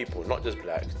group of people, not just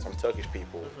black, some Turkish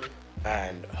people,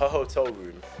 and her hotel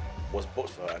room was booked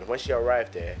for her. And when she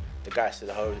arrived there, the guy said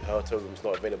her hotel room is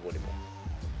not available anymore.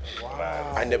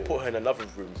 Wow. And they put her in another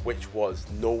room, which was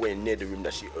nowhere near the room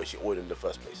that she ordered in the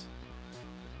first place.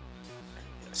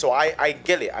 So I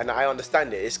get it and I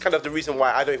understand it. It's kind of the reason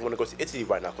why I don't even want to go to Italy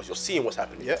right now, because you're seeing what's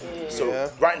happening. Yeah. So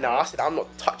right now I said I'm not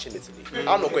touching Italy.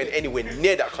 I'm not going anywhere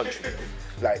near that country.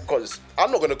 Like, because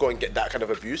I'm not going to go and get that kind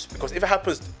of abuse, because if it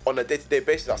happens on a day-to-day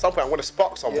basis, at some point I'm going to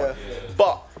spark someone.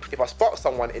 But if I spark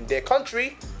someone in their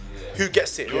country, who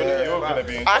gets it? You're gonna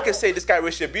be in I can say this guy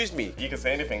racially abused me. You can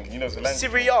say anything. You know the language.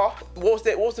 Syria, what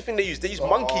was the thing they used? They used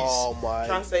monkeys. Oh my.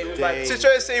 Translate with like. So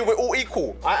trying to say we're all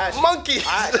equal. Monkeys.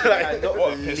 I actually Like, cannot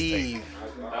what a piss believe.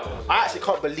 I actually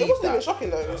can't It believe wasn't even that. shocking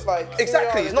though. It's like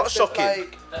Exactly, it's not just shocking.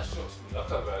 Like, That shocks me. I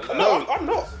can't remember. no, I'm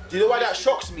not. Do you know why that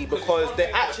shocks me? Because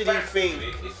they actually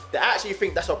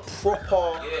think that's a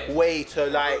proper way to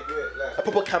like a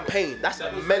proper campaign. That's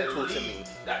mental to me.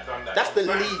 That's the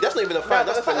lead. That's not even a fan.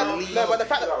 That's the lead. No, but the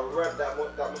fact that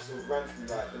that must have ran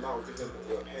through like the amount of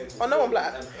different heads. I know I'm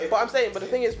black, but I'm saying, but the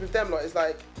thing is with them lot is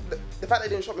like the fact they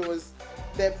didn't shock me was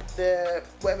their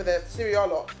whatever their Syria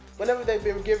lot. Whenever they've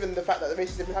been given the fact that the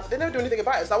racism happened, they never do anything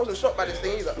about it. So I wasn't shocked by this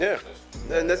thing either. Yeah,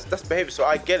 and that's behavior. So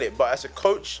I get it. But as a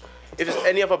coach, if there's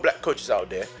any other black coaches out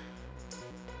there,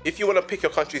 if you want to pick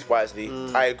your countries wisely,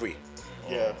 I agree.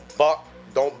 Yeah. But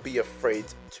don't be afraid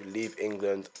to leave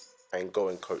England and go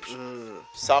and coach.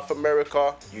 South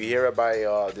America, you hear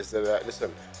about this.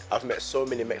 Listen, I've met so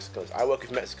many Mexicans. I work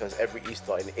with Mexicans every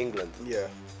Easter in England. Yeah.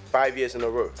 5 years in a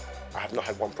row, I have not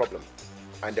had one problem.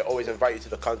 And they always invite you to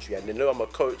the country, and they know I'm a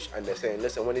coach, and they're saying,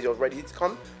 listen, when you're ready to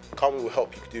come, we will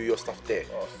help you do your stuff there.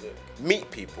 Meet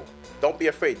people. Don't be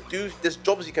afraid. There's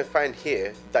jobs you can find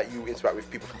here that you interact with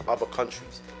people from other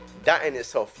countries. That in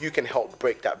itself, you can help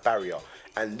break that barrier.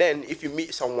 And then if you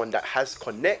meet someone that has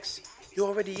connects, you're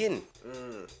already in.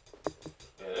 Yeah,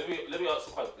 let me ask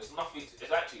you a question. It's nothing.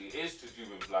 It is to do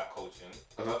with black coaching.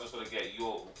 Because I just want to get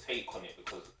your take on it,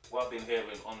 because what I've been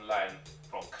hearing online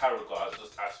from Carragher is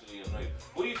just absolutely annoying.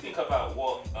 What do you think about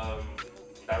what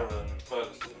Darren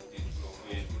Ferguson did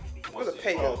with Was it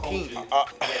Payne or coaching? Keane?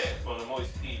 From the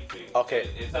Moist Keane thing. Okay.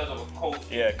 In terms of a coach.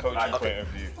 Yeah, coaching like, point of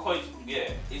view. Coach,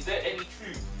 yeah. Is there any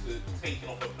truth to taking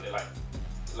off a player like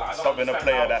I don't Subbing a understand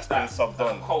player how that's been subbed as a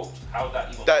on. coach, how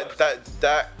that even works.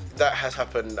 That has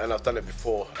happened, and I've done it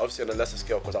before. Obviously on a lesser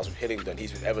scale, because I was with Hillingdon,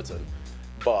 he's with Everton.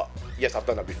 But yes, I've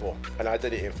done that before, and I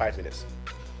did it in 5 minutes.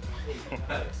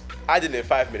 I did it in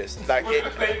 5 minutes. Like,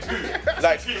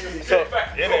 so.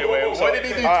 Anyway, what did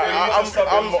he do? I'm in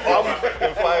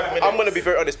 5 minutes. I'm gonna be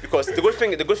very honest, because the good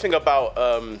thing about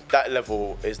that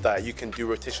level is that you can do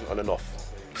rotation on and off.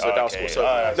 So that was cool.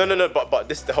 So no, but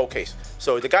this is the whole case.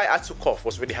 So the guy I took off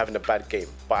was really having a bad game,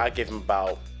 but I gave him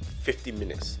about 50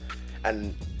 minutes.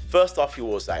 And first off, he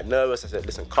was like nervous. I said,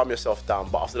 listen, calm yourself down.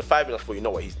 But after the 5 minutes, I thought, you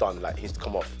know what, he's done. Like, he's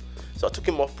come off. So I took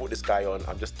him off, put this guy on.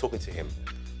 I'm just talking to him.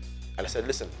 And I said,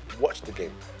 listen, watch the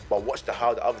game, but watch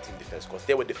how the other team defends, because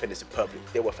they were defending superbly.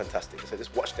 They were fantastic. I said,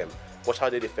 just watch them. Watch how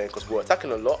they defend, because we were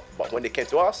attacking a lot, but when they came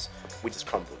to us, we just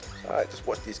crumbled. All right, just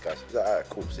watch these guys. He's like, all right,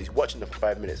 cool. So he's watching them for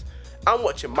 5 minutes. I'm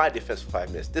watching my defense for 5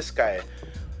 minutes. This guy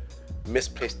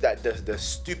misplaced that. The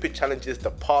stupid challenges,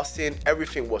 the passing,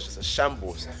 everything was just a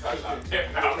shambles.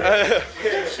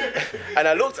 And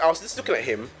I was just looking at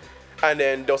him, and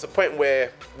then there was a point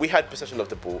where we had possession of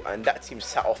the ball, and that team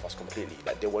sat off us completely.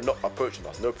 Like, they were not approaching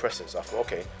us, no pressing. So I thought,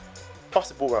 okay, pass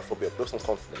the ball around for a bit, build some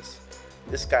confidence.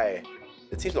 This guy,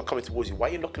 the team's not coming towards you. Why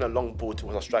are you knocking a long ball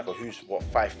towards a striker who's,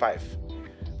 5'5"? I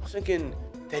was thinking,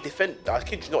 I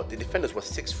kid you not, the defenders were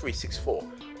 6'3", 6'4".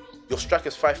 Your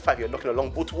striker's 5'5", you're knocking a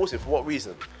long ball towards him. For what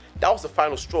reason? That was the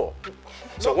final straw.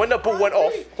 So when the ball went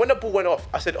off,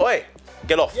 I said, oi,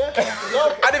 get off.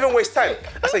 I didn't even waste time.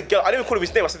 I said, get off. I didn't even call him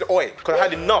his name. I said, oi, because I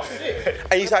had enough.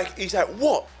 And he's like,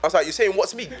 what? I was like, you're saying what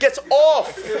to me? Get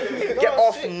off. Get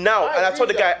off now. And I told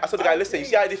the guy, listen, you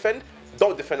see how I defend?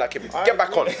 Don't defend like him. Get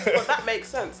back on. But that makes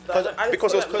sense.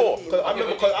 Because it was poor. But you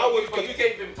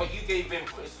gave him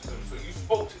criticism, so you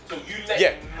spoke to, so you let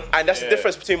him. And that's the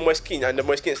difference between Moise Keane and the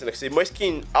Moise Keane selection. See, Moise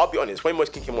Keane, I'll be honest, when Moise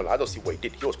Keane came on, I don't see what he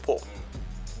did. He was poor.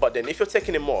 But then if you're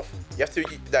taking him off,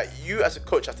 you as a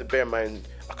coach have to bear in mind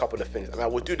a couple of things. And I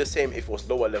would do the same if it was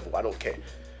lower level, I don't care.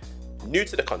 New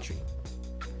to the country,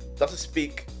 doesn't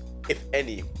speak, if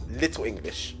any, little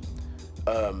English.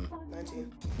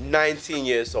 19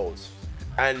 years old.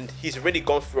 And he's already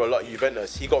gone through a lot at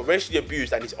Juventus. He got racially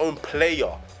abused, and his own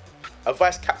player, a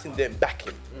vice captain, didn't back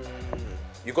him.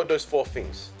 You got those 4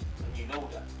 things.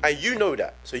 And you know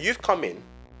that. So you've come in,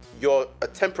 you're a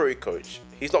temporary coach.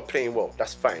 He's not playing well,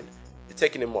 that's fine. You're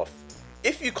taking him off.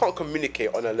 If you can't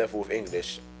communicate on a level of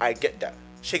English, I get that.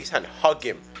 Shake his hand, hug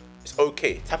him. It's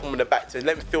okay. Tap him on the back to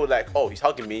let him feel like, oh, he's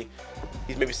hugging me.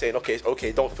 He's maybe saying, okay, it's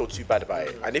okay, don't feel too bad about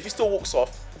it. And if he still walks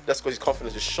off, that's because his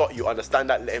confidence is shot. You understand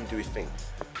that, let him do his thing.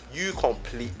 You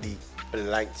completely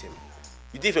blanked him.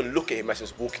 You didn't even look at him as he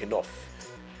was walking off.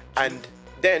 And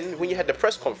then when you had the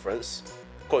press conference,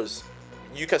 because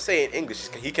you can say in English,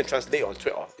 he can translate it on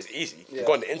Twitter. It's easy. You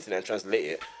go on the internet and translate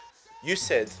it. You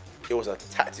said it was a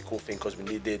tactical thing because we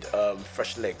needed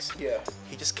fresh legs. Yeah.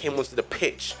 He just came onto the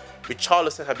pitch.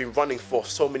 Richarlison had been running for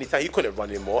so many times. He couldn't run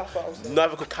anymore.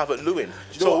 Neither could Calvert-Lewin.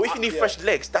 So if you need fresh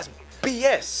legs, that's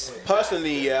BS.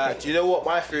 Personally, yeah. Do you know what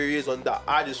my theory is on that?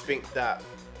 I just think that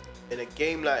in a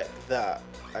game like that,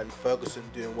 and Ferguson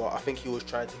doing well, I think he was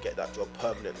trying to get that job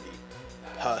permanently.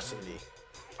 Personally.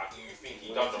 You think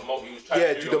he done the most? He was trying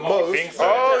Yeah, to do the most.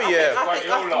 Oh yeah.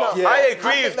 I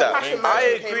agree with that. I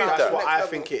agree with That's that. what I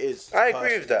think it is. I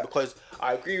agree with that. Because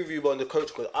I agree with you on the coach,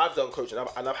 because I've done coaching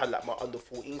and I've had like my under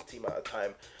 14s team at a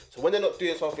time. So when they're not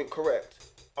doing something correct,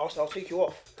 I'll take you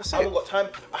off. I haven't got time.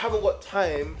 I haven't got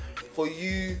time for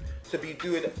you to be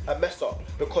doing a mess up,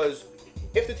 because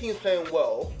if the team's playing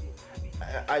well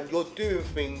and you're doing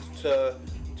things to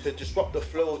disrupt the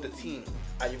flow of the team,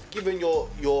 and you've given your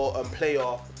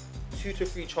player 2 to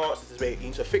 3 chances to make, you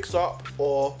need to fix up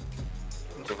or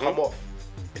you need to come off.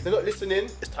 If they're not listening,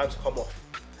 it's time to come off.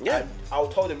 Yeah. And I'll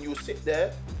tell them you'll sit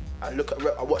there and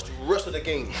I watch the rest of the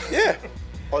game. Yeah.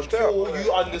 Until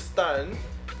you understand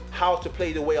how to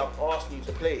play the way I'm asking you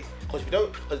to play. Because if you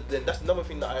don't, then that's another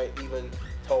thing that I even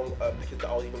tell the kids that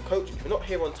I'll even coach. If you're not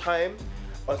here on time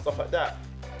and stuff like that,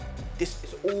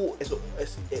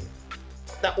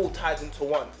 that all ties into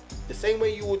one. The same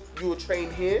way you would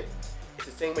train here, it's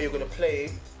the same way you're gonna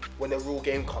play when the real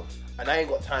game comes. And I ain't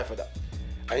got time for that.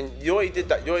 And you already did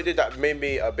that made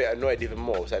me a bit annoyed even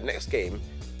more. So next game,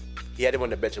 he had him on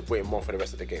the bench and brought him on for the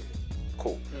rest of the game.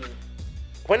 Cool.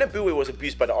 When Abuwe was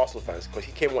abused by the Arsenal fans, because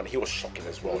he came on, he was shocking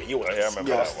as well. He was I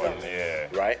remember that one, yeah.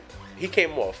 right? He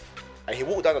came off and he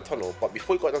walked down the tunnel, but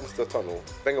before he got down to the tunnel,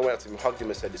 Wenger went up to him, hugged him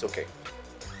and said, it's okay.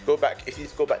 Go back, if you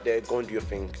just go back there, go and do your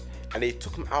thing. And they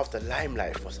took him out of the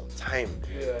limelight for some time.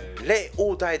 Yeah. Let it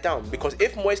all die down, because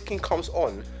if Moise King comes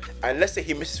on, and let's say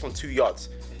he misses from 2 yards,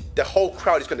 the whole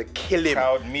crowd is going to kill him.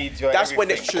 Crowd needs your That's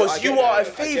when everything. because you are a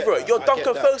favourite. You're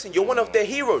Duncan Ferguson. You're one of their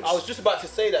heroes. I was just about to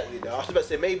say that, I was about to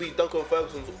say maybe Duncan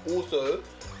Ferguson's also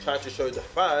trying to show the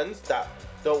fans that,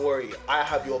 don't worry, I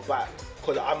have your back,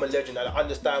 because I'm a legend and I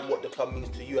understand what the club means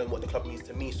to you and what the club means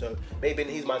to me. So maybe in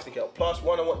his mind thinking, plus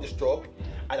one, I want this job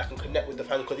and I can connect with the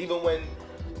fans. Because even when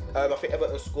I think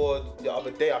Everton scored the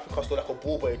other day, I think I saw like a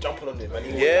ball boy jumping on him and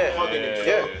he was like, hugging him.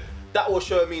 So that was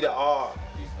showing me that I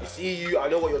see you, I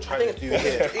know what you're trying to do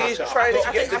here. He's trying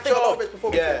to get the job.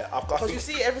 Because you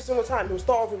see it every single time. He'll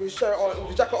start off with his shirt on, with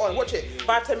his jacket on. Watch it.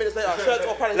 5-10 minutes later, shirt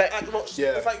off, and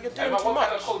it's like you're doing too What much.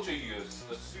 kind of culture you use?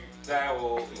 A suit guy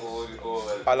or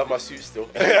I love my suit still.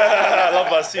 I love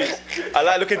my suit. I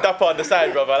like looking dapper on the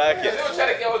side, brother. I like it. They were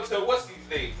trying to get on to what's his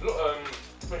name?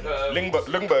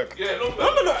 Lundberg. Yeah,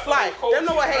 Lundberg look fly. Them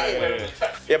know what I hate him.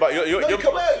 Yeah, but You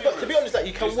can wear, but to be honest, like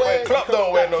you can wear. Klopp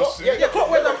don't wear no suit. Yeah, Klopp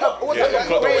wears that. Klopp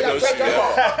don't wear no suit.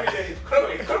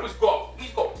 Klopp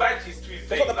he's got badges to his name.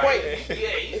 That's not the point.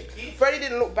 Yeah, Freddie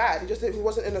didn't look bad. He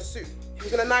wasn't in a suit. He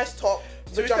was in a nice top.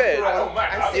 To be fair, I don't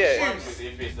mind. I Yeah. don't mind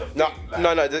if it's a No, thing,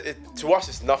 no. To us,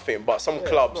 it's nothing. But some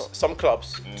clubs,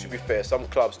 to be fair, some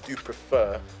clubs do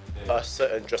prefer a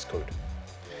certain dress code.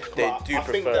 They do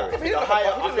prefer. I think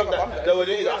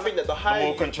that the higher The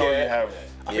more control you have.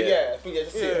 I think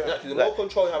exactly. The more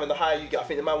control you have and the higher you get, I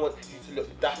think the man wants you to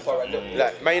look dapper and look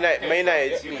Like Man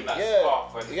United. You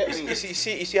You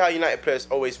see how United players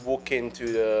always walk into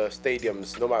the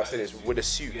stadiums, no matter what, with a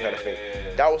suit kind of thing.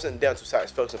 That wasn't there until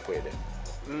Alex Ferguson put it in.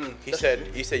 He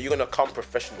said you're gonna come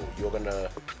professional. You're gonna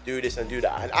do this and do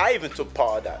that. And I even took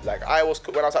part of that. Like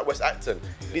when I was at West Acton.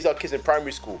 These are kids in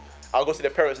primary school. I'll go to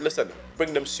their parents. Listen,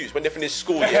 bring them suits when they finish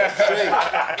school.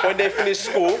 When they finish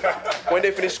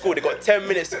school, they got 10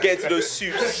 minutes to get into those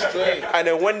suits. And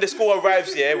then when the school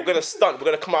arrives, we're gonna stunt. We're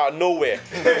gonna come out of nowhere,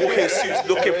 walk in suits,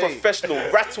 looking professional,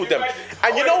 rattle them.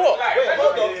 And you know what? Wait,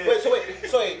 hold on.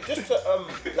 Sorry. Just to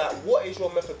like, what is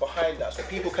your method behind that, so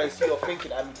people can see your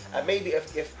thinking, and maybe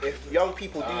if young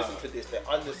people do listen to this, they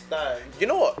understand. You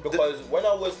know what? Because when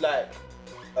I was like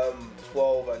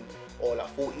 12 or like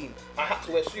 14, I had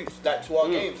to wear suits like to our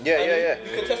games. Yeah.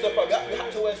 You can testify that we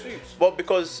had to wear suits. Well,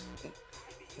 because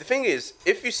the thing is,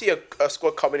 if you see a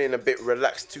squad coming in a bit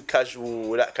relaxed, too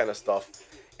casual, that kind of stuff,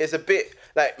 it's a bit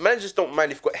like managers don't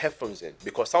mind if you've got headphones in,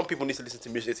 because some people need to listen to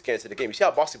music to get into the game. You see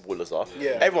how basketballers are?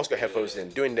 Yeah. Everyone's got headphones in,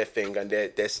 doing their thing, and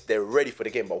they're ready for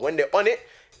the game. But when they're on it,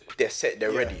 they're set,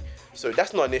 they're ready. So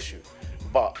that's not an issue.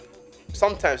 But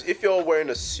sometimes if you're wearing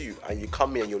a suit and you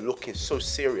come in and you're looking so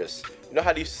serious, you know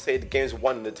how they used to say the game's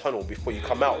won in the tunnel before you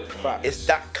come out? Facts. It's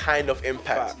that kind of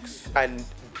impact. Facts. And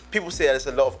people say there's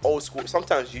a lot of old school.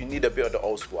 Sometimes you need a bit of the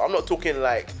old school. I'm not talking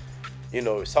like, you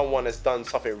know, someone has done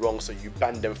something wrong, so you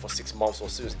ban them for 6 months or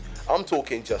so. I'm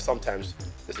talking just sometimes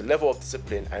there's a level of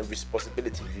discipline and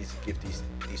responsibility you need to give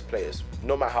these players,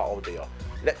 no matter how old they are.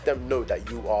 Let them know that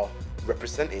you are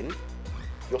representing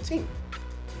your team.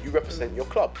 You represent your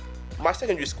club. My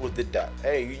secondary school did that.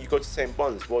 Hey, you go to St.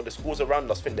 Bon's. Well, the schools around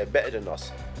us think they're better than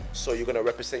us, so you're gonna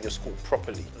represent your school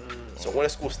properly. So when a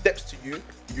school steps to you,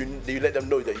 you let them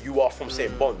know that you are from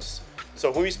St. Bon's.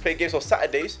 So when we used to play games on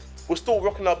Saturdays, we're still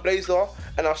rocking our blazer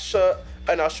and our shirt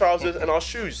and our trousers and our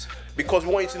shoes because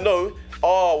we want you to know.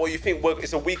 Oh, well, you think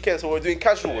it's a weekend, so we're doing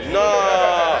casual?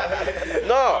 Nah,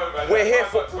 we're here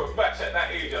for.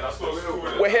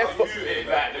 We're here for.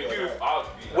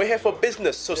 We're here for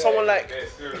business. So someone like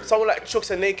Chuks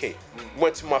and AK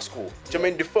went to my school.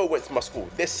 Jermaine Defoe went to my school.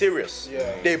 They're serious.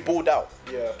 Yeah. They balled out.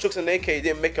 Yeah. Chuks and AK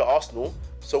didn't make it Arsenal.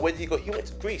 So where did he go? He went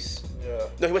to Greece. Yeah.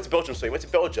 No, he went to Belgium. So he went to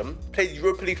Belgium, played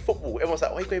Europa League football. Everyone's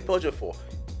like, what are you going to Belgium for?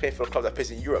 Playing for a club that plays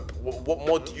in Europe. What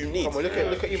more do you need? Come on,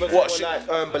 look at even What someone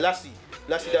like Balassi.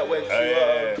 Balassi that went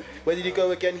to where did he go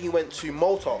again? He went to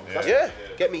Malta.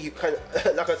 Get me? You kind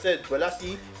of, like I said,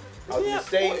 Balassi.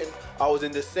 I was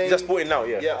in the same. He's just sporting now,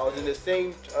 yeah. Yeah, I was in the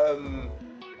same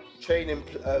training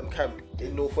camp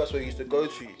in Northwest where he used to go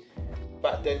to.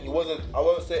 Back then, he wasn't. I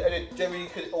won't say. And then Jerry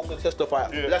could also testify.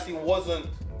 Yeah. Balassi wasn't,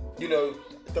 you know,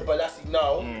 the Balassi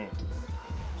now.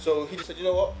 So he just said, you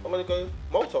know what, I'm gonna go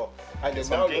Malta. And then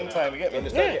now game time, you get me?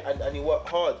 Understand it? And he worked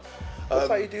hard. That's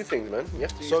how you do things, man. You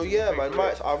have to. So yeah, man,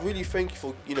 Mike, I really thank you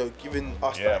for giving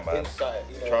us that insight,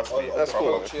 Trust me, on that's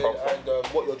cool. coaching and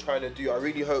what you're trying to do. I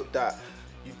really hope that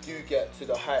you do get to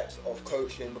the heights of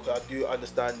coaching because I do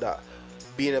understand that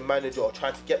being a manager or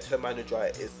trying to get to a manager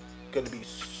is going to be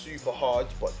super hard,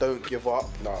 but don't give up.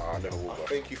 Nah, I never will.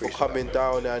 Thank you for coming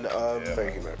down and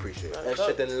thank you, man. Appreciate it. And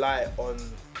shedding light on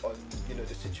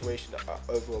the situation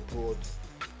over abroad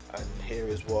and here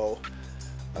as well.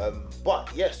 But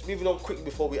yes, moving on quickly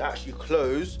before we actually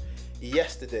close.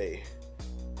 Yesterday,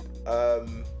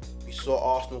 we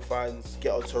saw Arsenal fans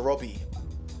get onto Robbie.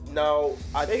 Now,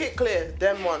 I make it clear,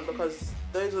 them one, because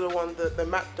those are the ones that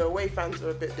the away fans are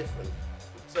a bit different.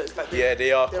 So it's like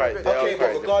they are quite. Okay,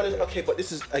 but regardless, but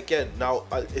this is again now.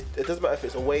 It doesn't matter if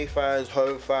it's away fans,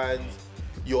 home fans.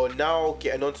 You're now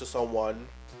getting onto someone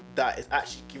that is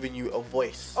actually giving you a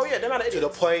voice. Oh yeah, they're mad at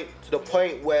idiots. To the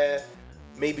point where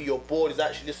maybe your board is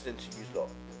actually listening to you,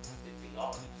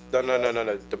 lot.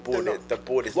 No. The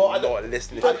board is not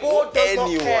listening. The to board does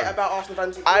anyone. not care about Arsenal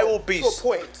fans. I will be to a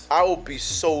point. I will be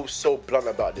so blunt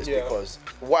about this because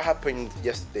what happened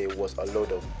yesterday was a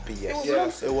load of BS. It was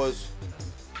nonsense. It was.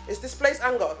 It's displaced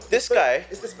anger. This guy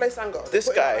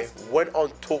went on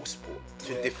TalkSport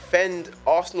to defend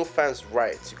Arsenal fans'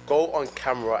 right to go on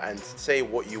camera and say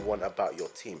what you want about your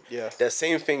team. Yeah. The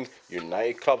same thing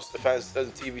United clubs, the fans,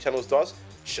 and TV channels does.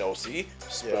 Chelsea,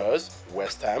 Spurs,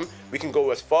 West Ham. We can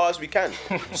go as far as we can.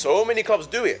 So many clubs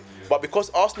do it. But because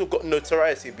Arsenal got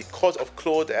notoriety because of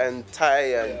Claude and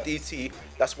Ty and DT,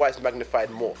 that's why it's magnified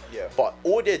more. Yeah. But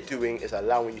all they're doing is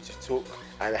allowing you to talk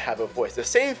and have a voice. The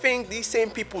same thing these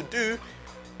same people do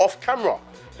off camera.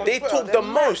 They Twitter, talk the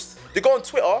most. They go on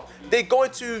Twitter, they go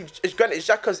into Granit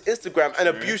Xhaka's Instagram and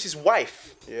abuse his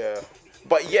wife. Yeah.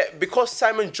 But yet, because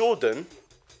Simon Jordan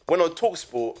went on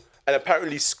TalkSport and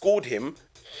apparently scored him,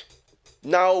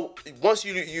 now, once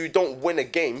you don't win a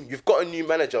game, you've got a new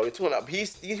manager. We're talking about he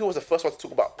was the first one to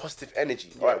talk about positive energy.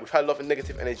 Yeah. All right, we've had a lot of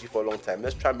negative energy for a long time.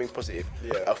 Let's try and bring positive.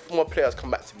 Yeah. A former player has come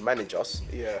back to manage us.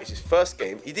 Yeah. It's his first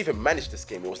game. He didn't even manage this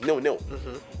game. It was 0-0.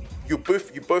 You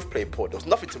both played poor. There was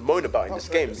nothing to moan about in this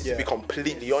game. To be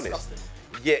completely honest.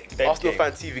 Yet Arsenal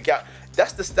fan TV gap.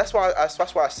 That's why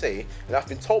I say, and I've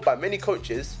been told by many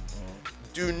coaches.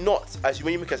 Do not,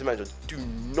 when you make as a manager, do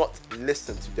not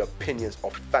listen to the opinions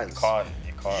of fans.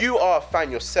 You can't. You are a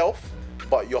fan yourself,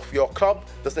 but your club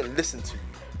doesn't listen to you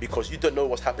because you don't know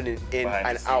what's happening in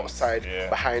and outside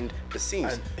behind the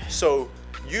scenes. So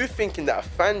you thinking that a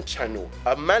fan channel,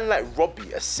 a man like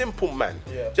Robbie, a simple man,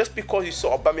 just because you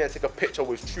saw Aubameyang take a picture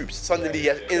with troops, suddenly he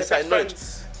has inside knowledge.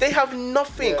 They have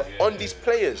nothing on these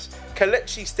players.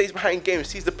 Kelechi stays behind games,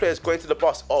 sees the players going to the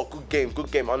bus. Oh, good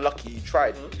game, unlucky. You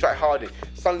tried harder.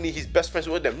 Suddenly he's best friends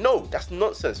with them. No, that's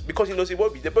nonsense because he knows he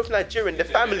won't be. They're both Nigerian, they're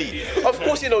family. Of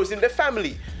course he knows him, they're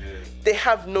family. They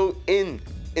have no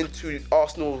into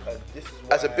Arsenal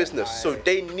as a business, so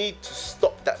they need to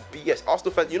stop that BS.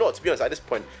 Arsenal fans, you know what, to be honest, at this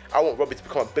point, I want Robbie to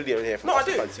become a billionaire from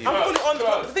Arsenal fans. I'm fully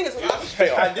on. The thing is,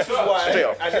 and this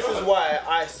is why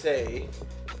I say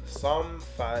some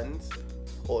fans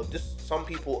or just some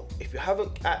people, if you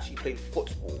haven't actually played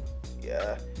football,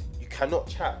 you cannot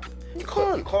chat. You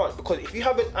can't. You can't, because if you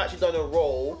haven't actually done a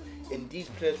role in these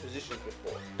players' positions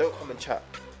before, don't come and chat.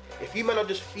 If you man are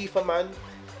just FIFA man,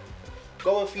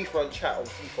 go on FIFA and chat on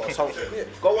FIFA or something.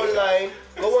 Go online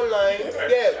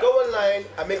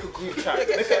and make a group chat.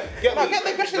 Get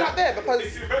the question out there, because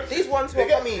these ones who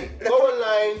get me. Go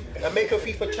online and make a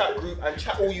FIFA chat group and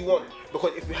chat all you want.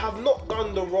 Because if you have not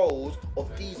done the roles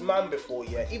of these man before,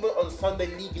 even on Sunday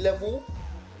league level,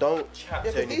 don't chat to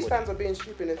anybody. These fans are being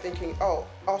stupid and thinking, oh,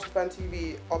 Arsenal fan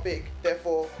TV are big,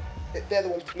 therefore they're the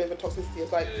ones to live in toxicity.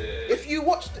 It's like, if you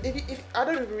watched, if I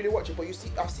don't even really watch it, but I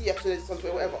see episodes on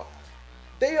Twitter, whatever.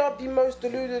 They are the most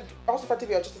deluded. Arsenal fan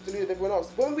TV are just as deluded as everyone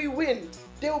else. When we win,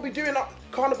 they will be doing up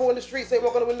carnival in the street saying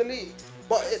we're going to win the league.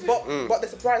 But they're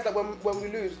surprised that when we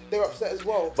lose, they're upset as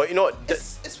well. But you know what? It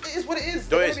is what it is.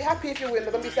 They're going to be happy if you win.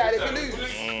 They're going to be sad if you lose.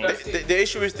 The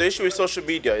issue with social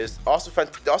media is Arsenal fan.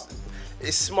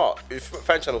 It's smart. If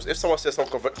fan channels, if someone says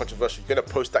something controversial, you're gonna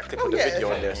post that clip of the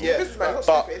video on there.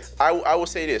 But I will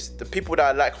say this: the people that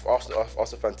I like of Arsenal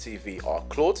fan TV are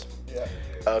Claude,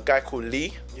 a guy called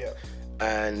Lee,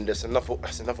 and there's another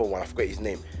one. I forget his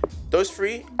name. Those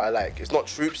three I like. It's not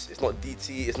Troops. It's not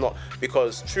DT. It's not,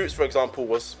 because Troops, for example,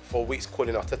 was for weeks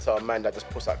calling Arteta a man that just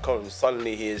puts out cones.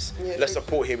 Suddenly he is. Let's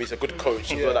support him. He's a good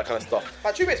coach. All that kind of stuff.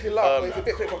 Like, Troops makes me laugh. He's a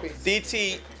bit quick copies.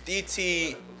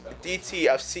 DT,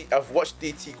 I've watched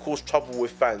DT cause trouble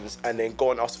with fans and then go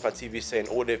on Arsenal fan TV saying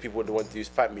all the people that want to do is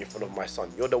fight me in front of my son.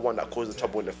 You're the one that caused the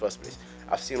trouble in the first place.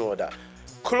 I've seen all of that.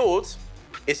 Claude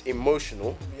is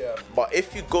emotional, but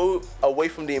if you go away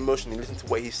from the emotion and listen to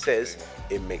what he says,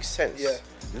 it makes sense.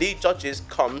 Lee Judges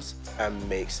comes and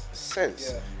makes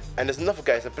sense. And there's another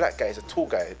guy, he's a black guy, he's a tall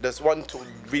guy. There's one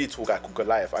really tall guy called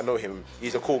Goliath. I know him,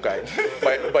 he's a cool guy,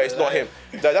 but it's not him.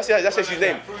 That's his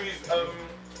name.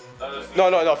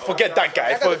 No, forget that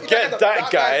guy. Forget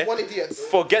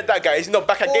that guy. He's not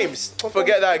back at games.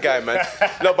 Forget that guy, man.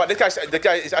 No, but the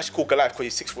guy is actually called Goliath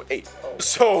because he's 6'8".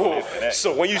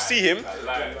 So when you see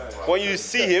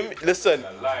him, listen.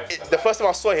 The first time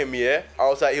I saw him, he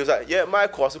was like, yeah,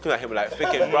 Michael. I was looking at him like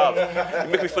thinking, bruv,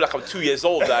 you make me feel like I'm 2 years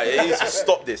old. Like, he needs to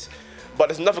stop this. But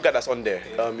there's another guy that's on there.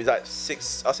 He's like I'll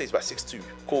say he's about 6'2".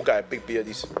 Cool guy, big beard.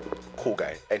 He's cool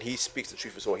guy, and he speaks the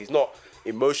truth as well. He's not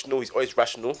emotional. He's always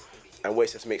rational, and what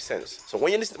he says makes sense. So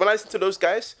when I listen to those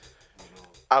guys,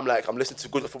 I'm listening to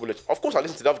good football. Of course, I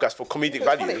listen to the other guys for comedic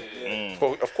value.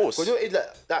 Of course. But you know, it's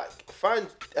that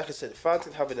fans, like I said, fans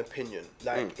can have an opinion.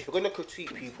 Like if you're gonna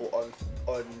critique people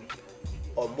on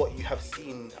what you have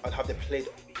seen and how they played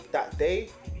that day,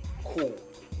 cool.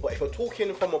 But if you're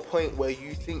talking from a point where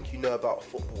you think you know about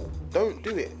football, don't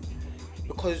do it.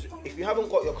 Because if you haven't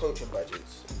got your coaching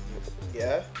badges,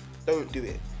 don't do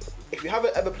it. If you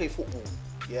haven't ever played football,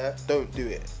 don't do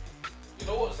it. You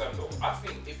know what, Sam? Though I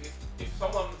think if a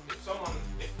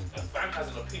fan has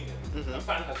an opinion, a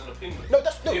fan has an opinion. No,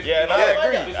 that's no. I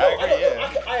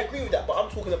agree with that. But I'm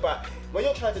talking about when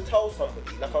you're trying to tell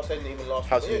somebody, like I was saying even last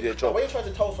week. When you're trying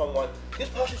to tell someone this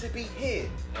person should be here.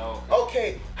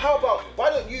 Okay. How about why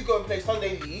don't you go and play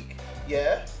Sunday League?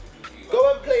 Yeah.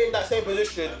 Go and play in that same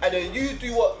position, and then you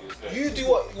do what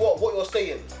you're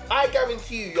saying. I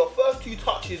guarantee you, your first 2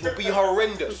 touches will be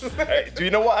horrendous. Do you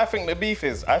know what I think the beef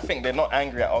is? I think they're not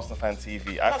angry at Arsenal fan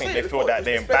TV. I think they feel that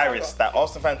they're embarrassed, that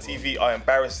Arsenal fan TV are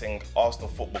embarrassing Arsenal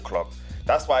Football Club.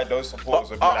 That's why those supporters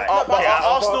would be like,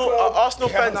 Arsenal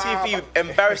fan TV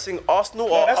embarrassing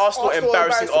Arsenal or Arsenal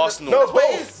embarrassing Arsenal? No,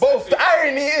 both. The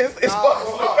irony is, it's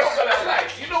both.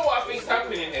 You know what I think's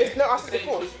happening here? No, I said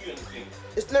before.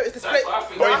 It's the split. What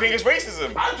do you think is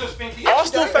racism? I just think it is.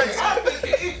 Arsenal fans.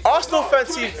 Arsenal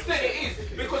fans. To an extent it is,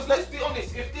 because let's be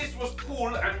honest, if this was cool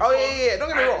and don't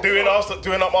get me wrong. Doing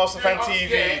up Arsenal fan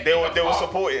TV, they will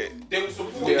support it. They will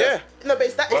support it. No, but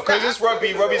it's that. Because it's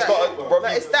Robbie's got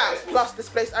a. It's that plus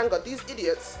displaced anger. These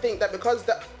idiots think that because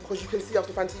you can see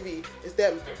Arsenal fan TV, it's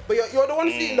them. But you're the one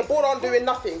seeing the board aren't doing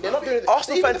nothing. They're not doing it.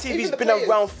 Arsenal fan TV's been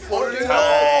around for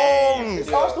long.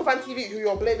 It's Arsenal fan TV who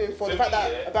you're blaming for the fact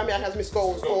that Aubameyang has missed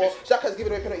goals or Xhaka has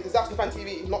given away penalties. It's Arsenal fan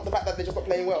TV, not the fact that they're just not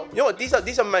playing well. You know what? These are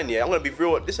men. I'm gonna be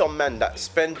real. These are men that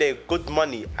spend their good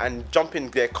money and jump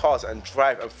in their cars and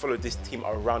drive and follow this team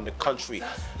around the country.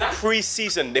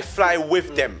 Pre-season, they fly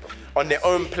with them on their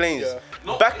own planes.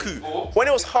 Baku. When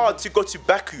it was hard to go to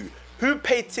Baku, who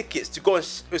paid tickets to go and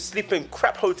sleep in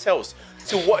crap hotels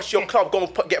to watch your club go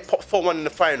and get popped 4-1 in the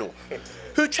final?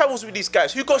 Who travels with these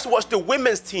guys? Who goes to watch the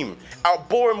women's team out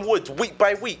Boreham Wood week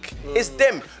by week? It's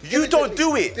them. You don't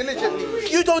do it. Diligently.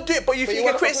 You don't do it, but you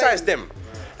can criticize them.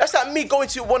 That's like me going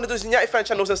to one of those United fan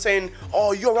channels and saying,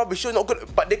 "Oh, you're rubbish, you're not good,"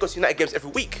 but they go to United games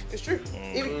every week. It's true.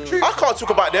 Even Troops. I can't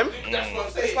talk about them. That's what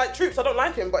I'm saying. It's like Troops. I don't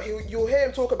like him, but you'll hear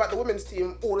him talk about the women's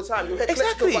team all the time. You'll hear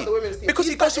Kletch talk about the women's team Because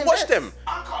he He's goes to back in watch there. them.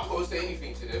 I can't go say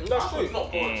anything to them. That's I true. could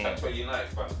not go and chat to a United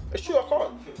fan. It's true, I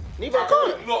can't. Neither I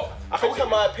can't. Not. I can tell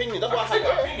my opinion. That's why I Take said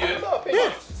my that. opinion. My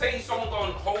opinion. Saying someone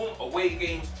going home, away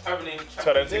games, travelling,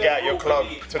 Tell them to get out your club.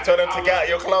 To tell them to get out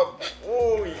your club.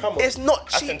 Oh, come on. It's not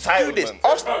That's cheap to do this.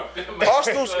 entitlement.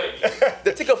 Arsenal's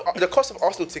the cost of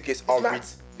Arsenal tickets are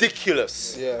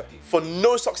ridiculous. Yeah. For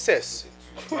no success.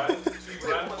 I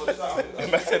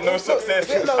said no success.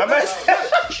 No, I mean,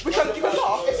 you can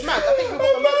laugh. It's mad. I think we've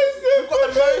got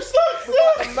the most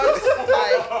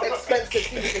like, expensive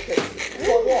season tickets.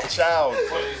 For what? Child.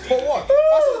 For what?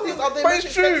 Arsenal teams are the But most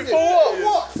it's true. expensive. For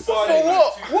what? For what? For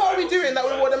what? What are we doing that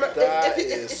we want to? That If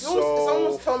is someone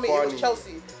was to tell me it funny. was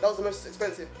Chelsea that was the most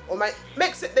expensive, or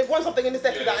makes it they've won something in this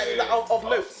decade that of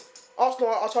note. Arsenal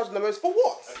are charging the most for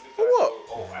what? For what?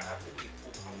 Oh, I have to be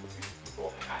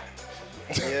full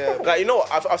Yeah. Like, you know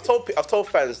what? I've told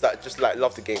fans that just like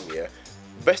love the game. Yeah.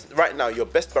 Best right now, your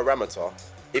best parameter.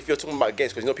 If you're talking about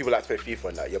games, because you know people like to play FIFA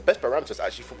and that, your best parameter is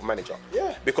actually Football Manager.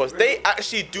 Yeah. Because they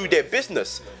actually do their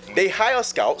business. They hire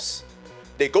scouts,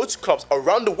 they go to clubs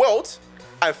around the world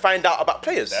and find out about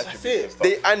players. That's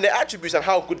it. And their attributes and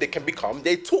how good they can become.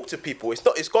 They talk to people.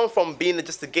 It's gone from being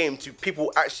just a game to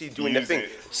people actually doing their Use thing.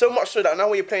 it. So much so that now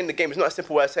when you're playing the game, it's not as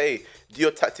simple as, hey, do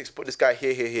your tactics, put this guy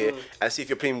here, and see if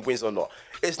your team wins or not.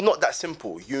 It's not that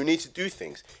simple. You need to do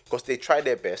things because they try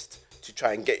their best to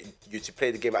try and get you to play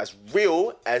the game as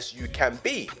real as you can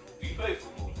be. Do you play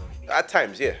football? At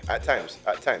times, yeah. At times.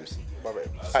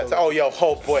 So, Oh, yo,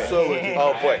 oh boy. So ridiculous.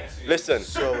 Oh boy. Listen.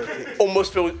 so ridiculous.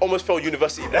 Almost failed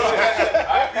university.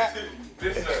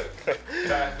 Listen.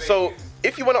 So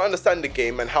if you want to understand the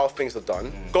game and how things are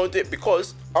done, go and do it,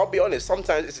 because I'll be honest,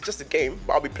 sometimes it's just a game,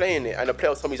 but I'll be playing it and a player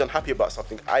will tell me he's unhappy about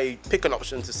something. I pick an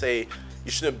option to say,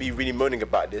 you shouldn't be really moaning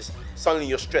about this. Suddenly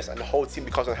you're stressed and the whole team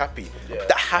becomes unhappy.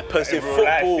 That happens in real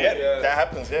life, football. yeah, that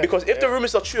happens, yeah. Because if the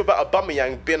rumours are true about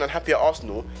Aubameyang being unhappy at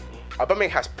Arsenal, Aubameyang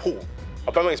has pull.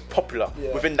 Aubameyang is popular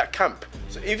within that camp.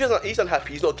 So if he's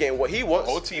unhappy, he's not getting what he wants.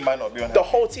 The whole team might not be on The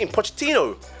whole team,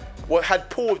 Pochettino, had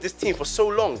pull with this team for so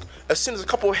long. As soon as a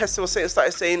couple of heads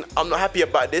started saying, I'm not happy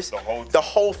about this, the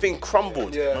whole thing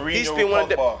crumbled. Yeah. He's been one of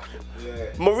the...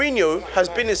 Mourinho has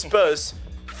been in Spurs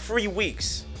 3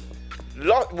 weeks.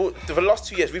 For the last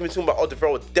 2 years, we've been talking about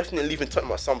Alderweireld definitely leaving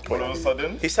Tottenham at some point. All of a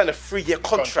sudden, He signed a 3-year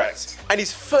contract, and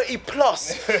he's 30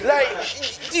 plus. Like,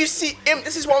 do you see him?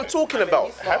 This is what I'm talking about.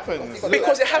 it happens.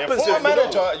 Because it happens For a with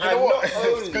manager, you know what?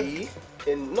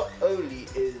 Not only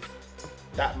is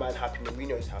that man happy,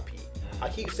 Mourinho's happy. I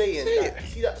keep saying that.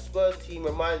 See that Spurs team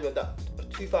reminds me of that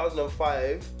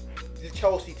 2005, the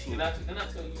Chelsea team. Can I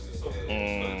tell you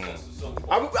something?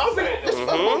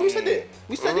 We said it.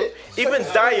 We said it. Even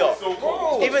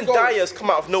Dyer's come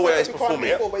out of nowhere and is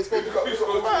performing.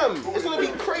 It's gonna be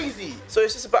crazy. So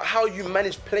it's just about how you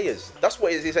manage players. That's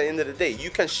what it is at the end of the day. You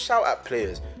can shout at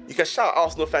players. You can shout at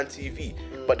Arsenal Fan TV.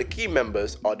 But the key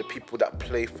members are the people that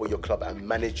play for your club and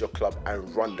manage your club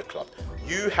and run the club.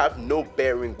 You have no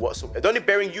bearing whatsoever. The only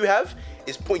bearing you have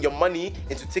is putting your money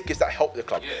into tickets that help the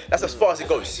club. That's as far as it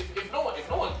goes. If no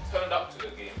one turned up to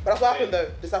the game. But that's what happened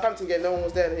though. The Southampton game, no one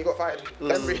was there and he got fired.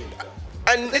 That's really.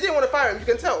 And They didn't want to fire him. You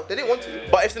can tell. They didn't want to.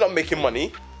 But if they're not making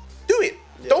money, do it.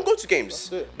 Don't go to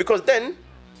games. Because then,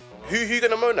 who you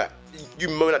gonna moan at? You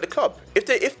moan at the club. If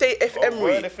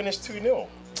Emery, They finished 2-0.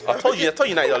 I told you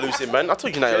United are losing, man. I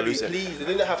told you United are losing. Please, they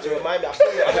didn't have to remind me.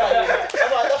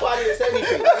 That's why I didn't say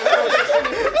anything.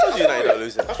 I told you United are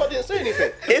losing. That's why I didn't say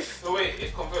anything. If So wait,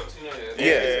 it's confirmed to you.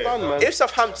 yeah, Done, man. if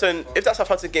that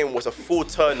Southampton game was a full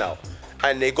turnout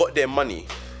and they got their money,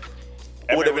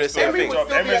 would have been the same Emery thing. would still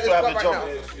be Emery at this still have club the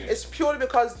right job. now. It's purely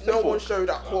because no one showed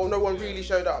up, or no one really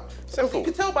showed up. Simple. You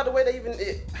can tell by the way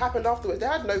it happened afterwards. They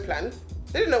had no plan.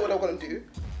 They didn't know what they were going to do.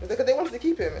 They wanted to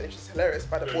keep him, and it's just hilarious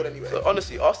by the board anyway. So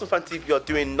honestly, Arsenal Fan TV are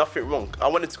doing nothing wrong. I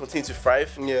wanted to continue to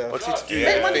thrive. Yeah. Continue to do Yeah,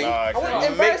 their money. thing. I want to Make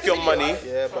embarrass your the money. idiots.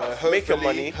 Yeah, but hopefully, Make your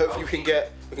money. Hopefully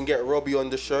we can get Robbie on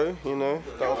the show. You know,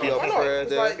 that'll be Why our not? prayer It's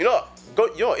there. like- You know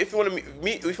what? If you want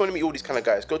to meet all these kind of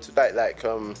guys, go to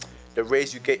the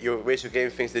raise your game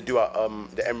things they do at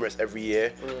the Emirates every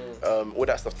year. All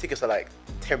that stuff. Tickets are like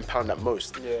 £10 at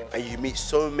most. Yeah. And you meet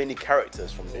so many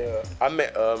characters from there. Yeah. I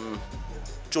met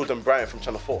Jordan Bryan from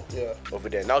Channel 4 over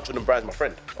there. Now Jordan Bryan's my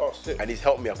friend. Oh, sick. And he's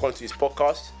helped me. I've gone to his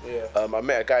podcast. Yeah. I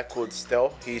met a guy called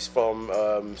Stel. He's from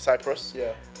Cyprus.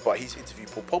 Yeah. But he's interviewed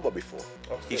Paul Pogba before.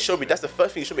 Oh, He sick. showed me, that's the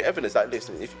first thing he showed me evidence. Like,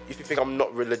 listen, if you think I'm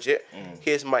not real legit,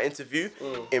 here's my interview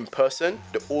in person,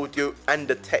 the audio and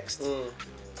the text.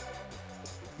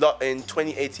 in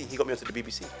 2018, he got me onto the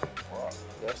BBC.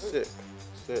 That's sick.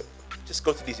 Just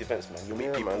go to these events, man. You'll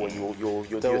meet people and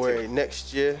you'll Don't worry,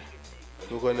 next year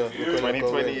we're gonna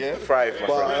 2020, yeah. thrive, my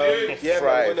But friend. yeah, man,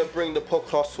 Thrive. we're gonna bring the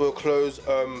podcast to a close.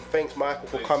 Thanks, Michael,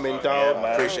 for coming down. Yeah,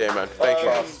 man. Appreciate it, man. Thank you.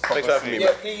 Thanks for having me, Yeah,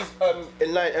 man. please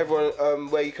enlighten everyone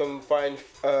where you can find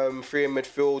Free in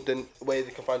Midfield and where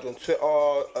they can find you on Twitter,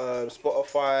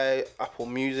 Spotify, Apple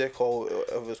Music, or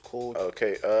whatever it's called.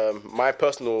 Okay, my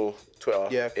personal Twitter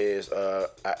Yeah. is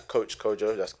at Coach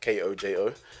Kojo. That's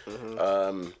Kojo.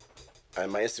 And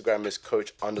my Instagram is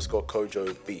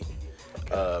Coach_Kojo B.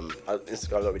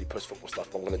 Instagram, I don't really post football stuff,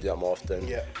 but I'm gonna do that more often.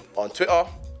 Yeah. On Twitter,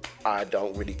 I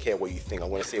don't really care what you think. I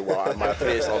want to say what my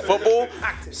opinions on football.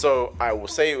 So I will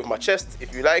say it with my chest.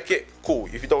 If you like it, cool.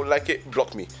 If you don't like it,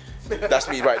 block me. That's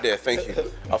me right there. Thank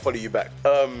you. I'll follow you back.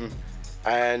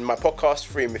 And my podcast,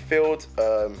 Free in Midfield,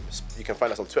 you can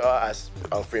find us on Twitter as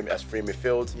Free in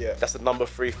Midfield. Yeah. That's the number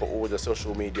 3 for all the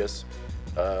social medias.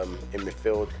 In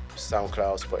Midfield,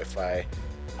 SoundCloud, Spotify,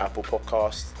 Apple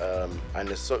Podcasts, and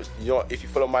there's so, you know, if you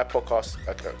follow my podcast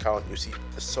account, you'll see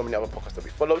there's so many other podcasts that we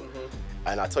follow.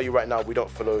 And I tell you right now, we don't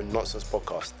follow nonsense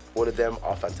podcasts. All of them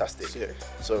are fantastic. Yeah.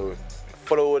 So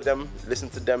follow all of them, listen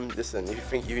to them. Listen, if you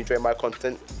think you enjoy my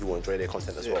content, you will enjoy their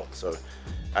content as well. So,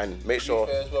 and make sure.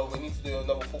 As well, we need to do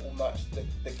another football match.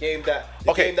 The game that.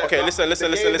 Okay, listen.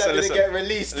 Didn't get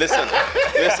released. Listen.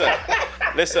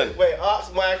 Wait,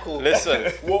 ask Michael.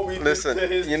 Listen. What we did to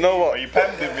his You know what? You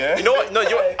panned him, yeah? You know what? No,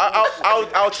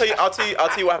 I'll tell you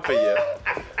what happened. Yeah.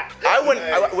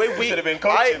 We should have been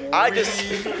coaching.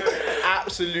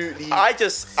 Absolutely. I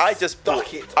just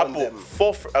Stuck it on them.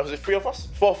 4 was it 3 of us?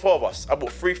 4 of us. I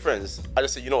bought 3 friends. I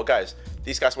just said, you know what, guys,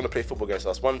 these guys want to play football against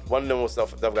us. One of them was the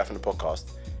other guy from the podcast,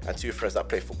 and 2 friends that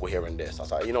play football here and there. So I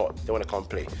was like, you know what, they want to come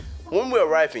play. When we were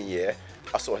arriving here,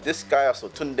 I saw this guy, I saw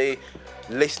Tunde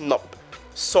lacing up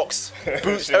socks,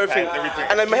 boots, everything.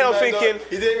 And in my head I'm thinking,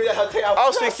 He didn't really have to take out. I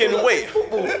was thinking, wait,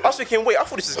 I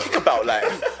thought this is kickabout. Like,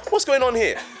 what's going on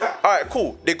here? All right,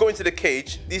 cool. They go into the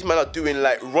cage. These men are doing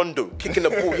like rondo, kicking the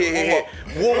ball here,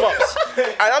 warm-ups.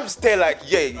 And I'm just there like,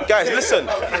 yeah, guys, listen.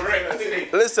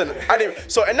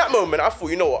 So in that moment, I thought,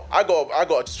 you know what? I got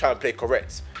to just try and play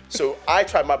correct. So I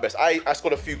tried my best. I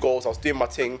scored a few goals. I was doing my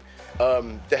thing.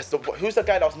 Who's the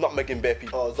guy that was nutmegging bare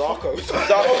people? Oh, Zarko.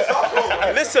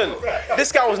 Listen,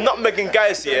 this guy was nutmegging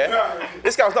guys, yeah?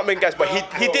 This guy was nutmegging guys, but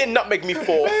he didn't nutmeg me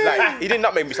he didn't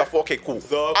nutmeg me, so I thought, okay, cool.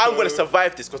 I'm gonna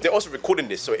survive this, because they're also recording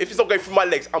this, so if it's not going through my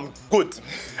legs, I'm good.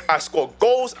 I scored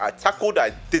goals, I tackled,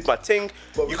 I did my thing.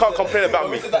 You can't complain about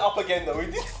me. We did that up again, though. We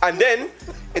did. And then,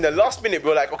 in the last minute, we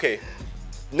were like, okay,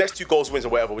 next 2 goals wins or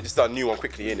whatever, we just start a new one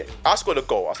quickly, innit? I scored a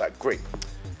goal, I was like, great.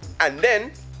 And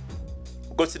then,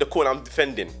 go to the corner, I'm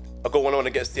defending. I go 1-on-1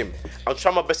 against him. I'm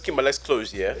trying my best to keep my legs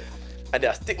closed, yeah? And then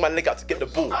I stick my leg out to get the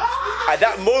ball. At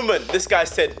that moment, this guy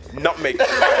said, nutmeg.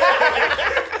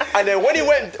 And then when he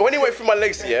went through my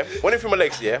legs, yeah?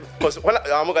 Because when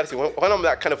I'm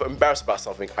like kind of embarrassed about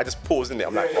something, I just pause in it.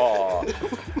 I'm like, oh.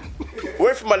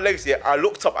 Went through my legs, yeah? I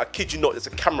looked up, I kid you not, there's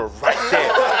a camera right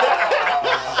there.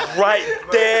 Right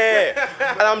there.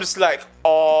 And I'm just like,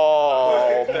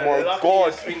 oh my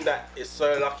God. The thing that is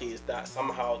so lucky is that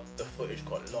somehow the footage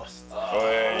got lost.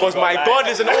 Because my God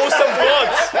is an awesome God.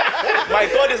 My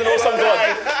God is an awesome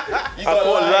God. I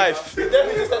got life. You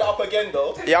definitely just set it up again,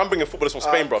 though. Yeah, I'm bringing footballers from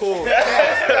Spain, bro. Cool.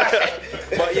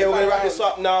 But yeah, we're gonna wrap this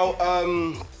up now.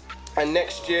 And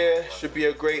next year should be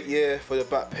a great year for the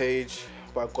back page,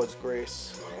 by God's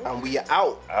grace. And we are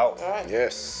out.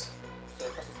 Yes. So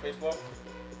press the space bar.